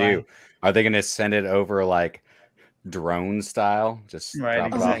they going to do? Are they going to send it over like drone style? Just drop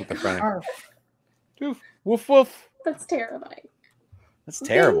it off at the front. Woof woof. That's terrifying. That's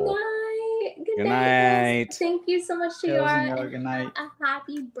terrible. Good night. Night. Thank you so much to Yara. Good night. A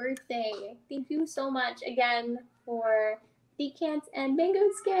happy birthday. Thank you so much again for decants and mango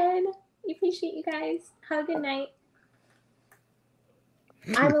skin. We appreciate you guys. Have a good night.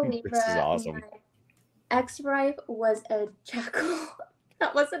 I'm a Libra. This is awesome. My ex-wife was a jackal.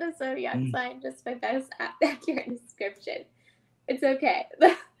 That wasn't a zodiac sign, just my best accurate description. It's okay.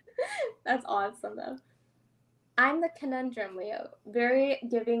 That's awesome though. I'm the conundrum Leo. Very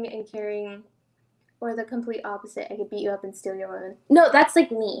giving and caring, or the complete opposite. I could beat you up and steal your woman. No, that's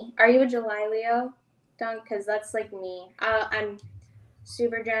like me. Are you a July Leo? Don't, because that's like me. I'm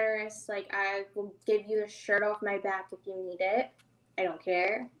super generous. Like, I will give you the shirt off my back if you need it. I don't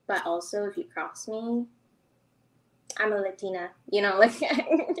care. But also, if you cross me, I'm a Latina. You know, like.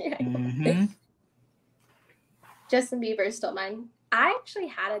 Justin Bieber stole mine. I actually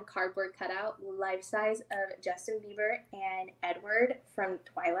had a cardboard cutout, life size, of Justin Bieber and Edward from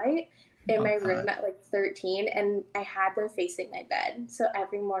Twilight in my room at like 13, and I had them facing my bed. So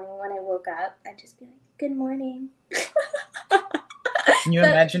every morning when I woke up, I'd just be like, "Good morning." Can you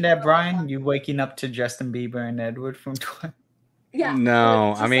imagine that, Brian? You waking up to Justin Bieber and Edward from Twilight? Yeah.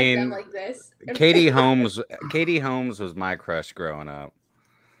 No, I mean, like this. Katie Holmes. Katie Holmes was my crush growing up.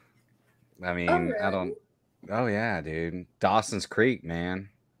 I mean, really? I don't. Oh yeah, dude. Dawson's Creek, man.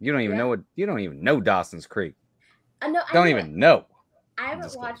 You don't even know what. You don't even know Dawson's Creek. No, don't even know. I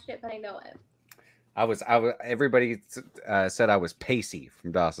haven't watched it, but I know it. I was. Everybody said I was Pacey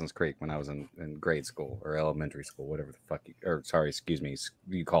from Dawson's Creek when I was in grade school or elementary school, whatever the fuck.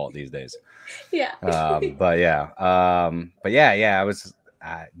 You call it these days. Yeah. But yeah. I was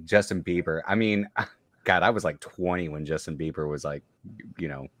Justin Bieber. I mean, God, I was like 20 when Justin Bieber was like,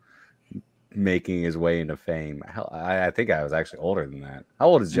 making his way into fame. Hell, I think I was actually older than that. How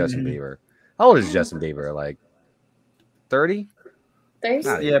old is Justin Bieber? How old is Justin Bieber? Like 30?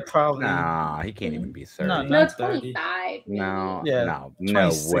 30? Yeah, probably. Nah, he can't even be 30. No, 25. Maybe. No, yeah, no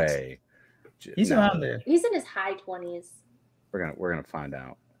 26. way. He's around there. He's in his high 20s. We're gonna find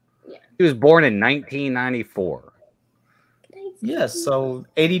out. Yeah. He was born in 1994. Yes, so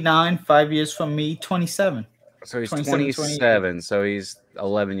 89, 5 years from me, 27. So he's 27, so he's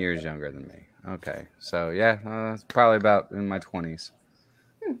 11 years younger than me. Okay, so yeah, that's probably about in my 20s,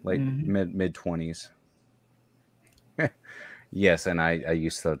 like mid 20s. Yes, and I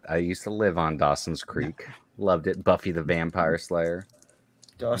used to live on Dawson's Creek. Loved it. Buffy the Vampire Slayer.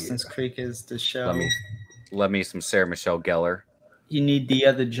 Dawson's Creek is the show. Love me some Sarah Michelle Gellar. You need the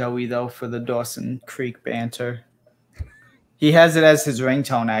other Joey though for the Dawson Creek banter. He has it as his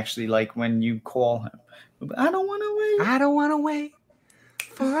ringtone actually, like when you call him. I don't want to wait. I don't want to wait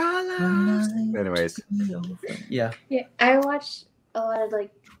for our lives. Anyways. Yeah. Yeah, I watched a lot of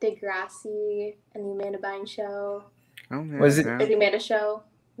like Degrassi and the Amanda Bynes show. Oh, yeah, Was it the Amanda show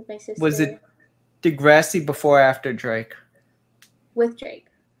with my sister? Was it Degrassi before or after Drake? With Drake.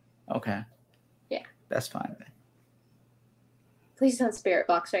 Okay. Yeah. That's fine then. Please don't spirit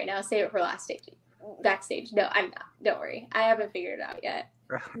box right now. Save it for backstage. No, I'm not. Don't worry. I haven't figured it out yet.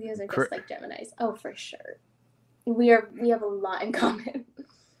 Leos are just like Geminis. Oh, for sure. We have a lot in common.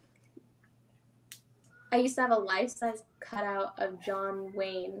 I used to have a life-size cutout of John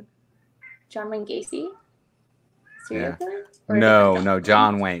Wayne Gacy. Serial killer? No,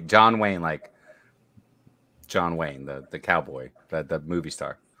 John Wayne. John Wayne, the cowboy, the movie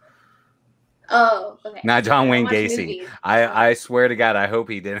star. Oh, okay. Not John I don't Wayne watch Gacy. movies. I swear to God, I hope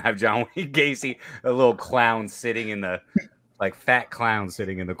he didn't have John Wayne Gacy, a little clown sitting in the, like fat clown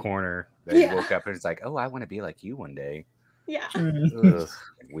sitting in the corner. That he woke up and it's like, oh, I want to be like you one day. Yeah. Ugh,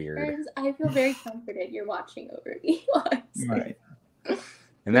 weird. Friends, I feel very comforted you're watching over me. Honestly. Right.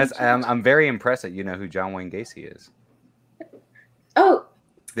 And that's I'm very impressed that you know who John Wayne Gacy is. Oh,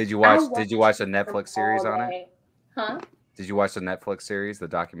 Did you I watch the watched Netflix it series all on it? day. Huh? Did you watch the Netflix series, the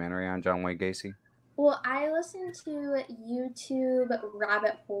documentary on John Wayne Gacy? Well, I listen to YouTube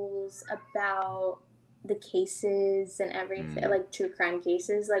rabbit holes about the cases and everything, like true crime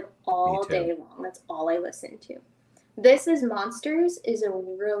cases, like all day long. That's all I listen to. This is Monsters is a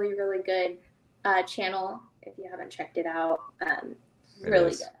really, really good channel. If you haven't checked it out,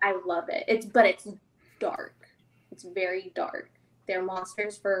 really good. I love it. It's dark. It's very dark. They're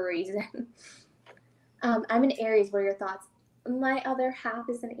monsters for a reason. I'm an Aries. What are your thoughts? My other half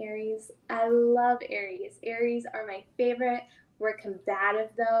is an Aries. I love Aries. Aries are my favorite. We're combative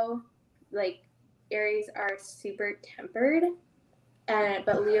though. Like Aries are super tempered,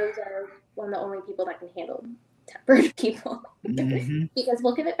 but Leos are one of the only people that can handle tempered people because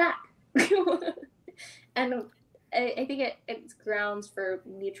we'll give it back. And I think it's grounds for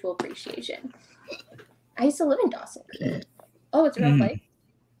mutual appreciation. I used to live in Dawson. Oh, it's a real place.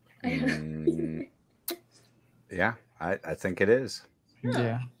 Yeah, I think it is.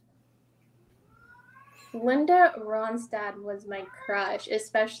 Yeah. Linda Ronstadt was my crush,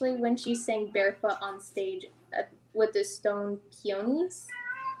 especially when she sang barefoot on stage with the Stone Peonies.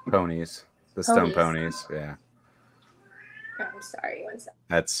 Ponies. The Stone Ponies, yeah. I'm sorry, one second.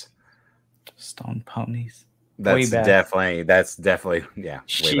 That's Stone Ponies. That's definitely yeah.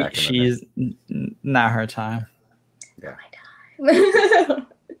 Way back in she's not her time. Yeah. Oh my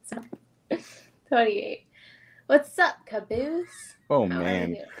 28. What's up, Caboose? Oh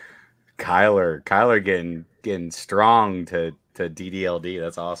man, Kyler getting strong to DDLD.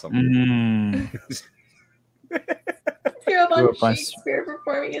 That's awesome. Grew up on Shakespeare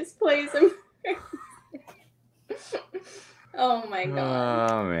performing his plays. Oh my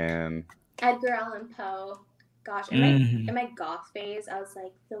god. Oh man. Edgar Allan Poe. Gosh, in my goth phase, I was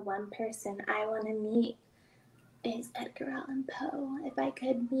like, the one person I want to meet is Edgar Allan Poe. If I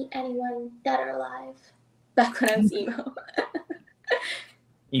could meet anyone dead or alive. Back when I was emo.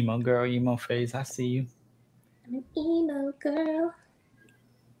 Emo girl, emo phase. I see you. I'm an emo girl.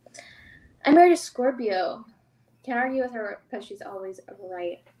 I married a Scorpio. Can't argue with her because she's always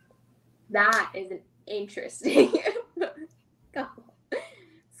right. That is an interesting couple.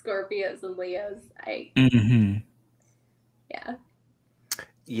 Scorpios and Leos. Yeah.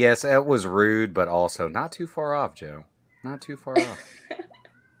 Yes, it was rude, but also not too far off, Joe. Not too far off.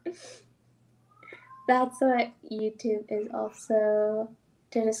 That's what YouTube is also,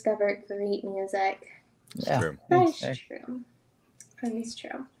 to discover great music. Yeah, true. That's true. That is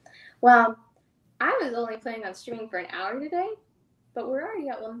true. Well, I was only planning on streaming for an hour today, but we're already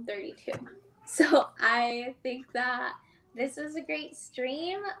at 1:32. So I think that this was a great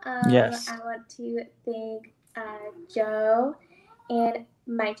stream. Yes. I want to thank Joe and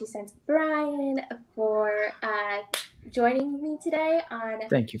my 2 cents Brian for joining me today on.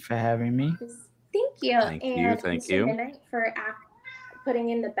 Thank you for having me. Thank you. Thank you. Midnight for putting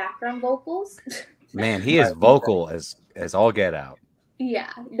in the background vocals. Man, he is vocal as all get out.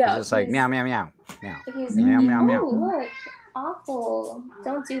 Yeah, no. He's just like meow meow meow meow. He's meow meow meow. Oh, look, awful!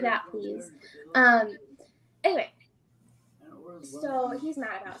 Don't do that, please. Anyway, so he's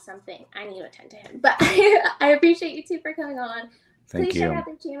mad about something. I need to attend to him. But I appreciate you two for coming on. Please check out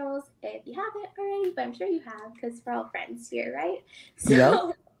their channels if you haven't already, but I'm sure you have because we're all friends here, right?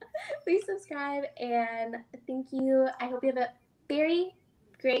 So please subscribe and thank you. I hope you have a very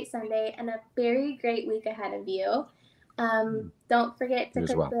great Sunday and a very great week ahead of you. Don't forget to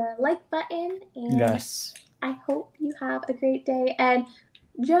click the like button and I hope you have a great day. And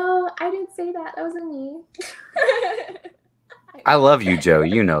Joe, I didn't say that. That wasn't me. I love you, Joe.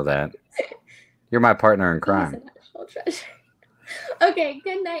 You know that. You're my partner in crime. He's a national treasure. Okay,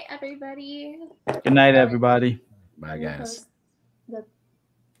 good night, everybody. Good night, everybody. Bye, guys.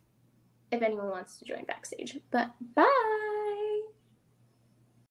 If anyone wants to join backstage. But bye.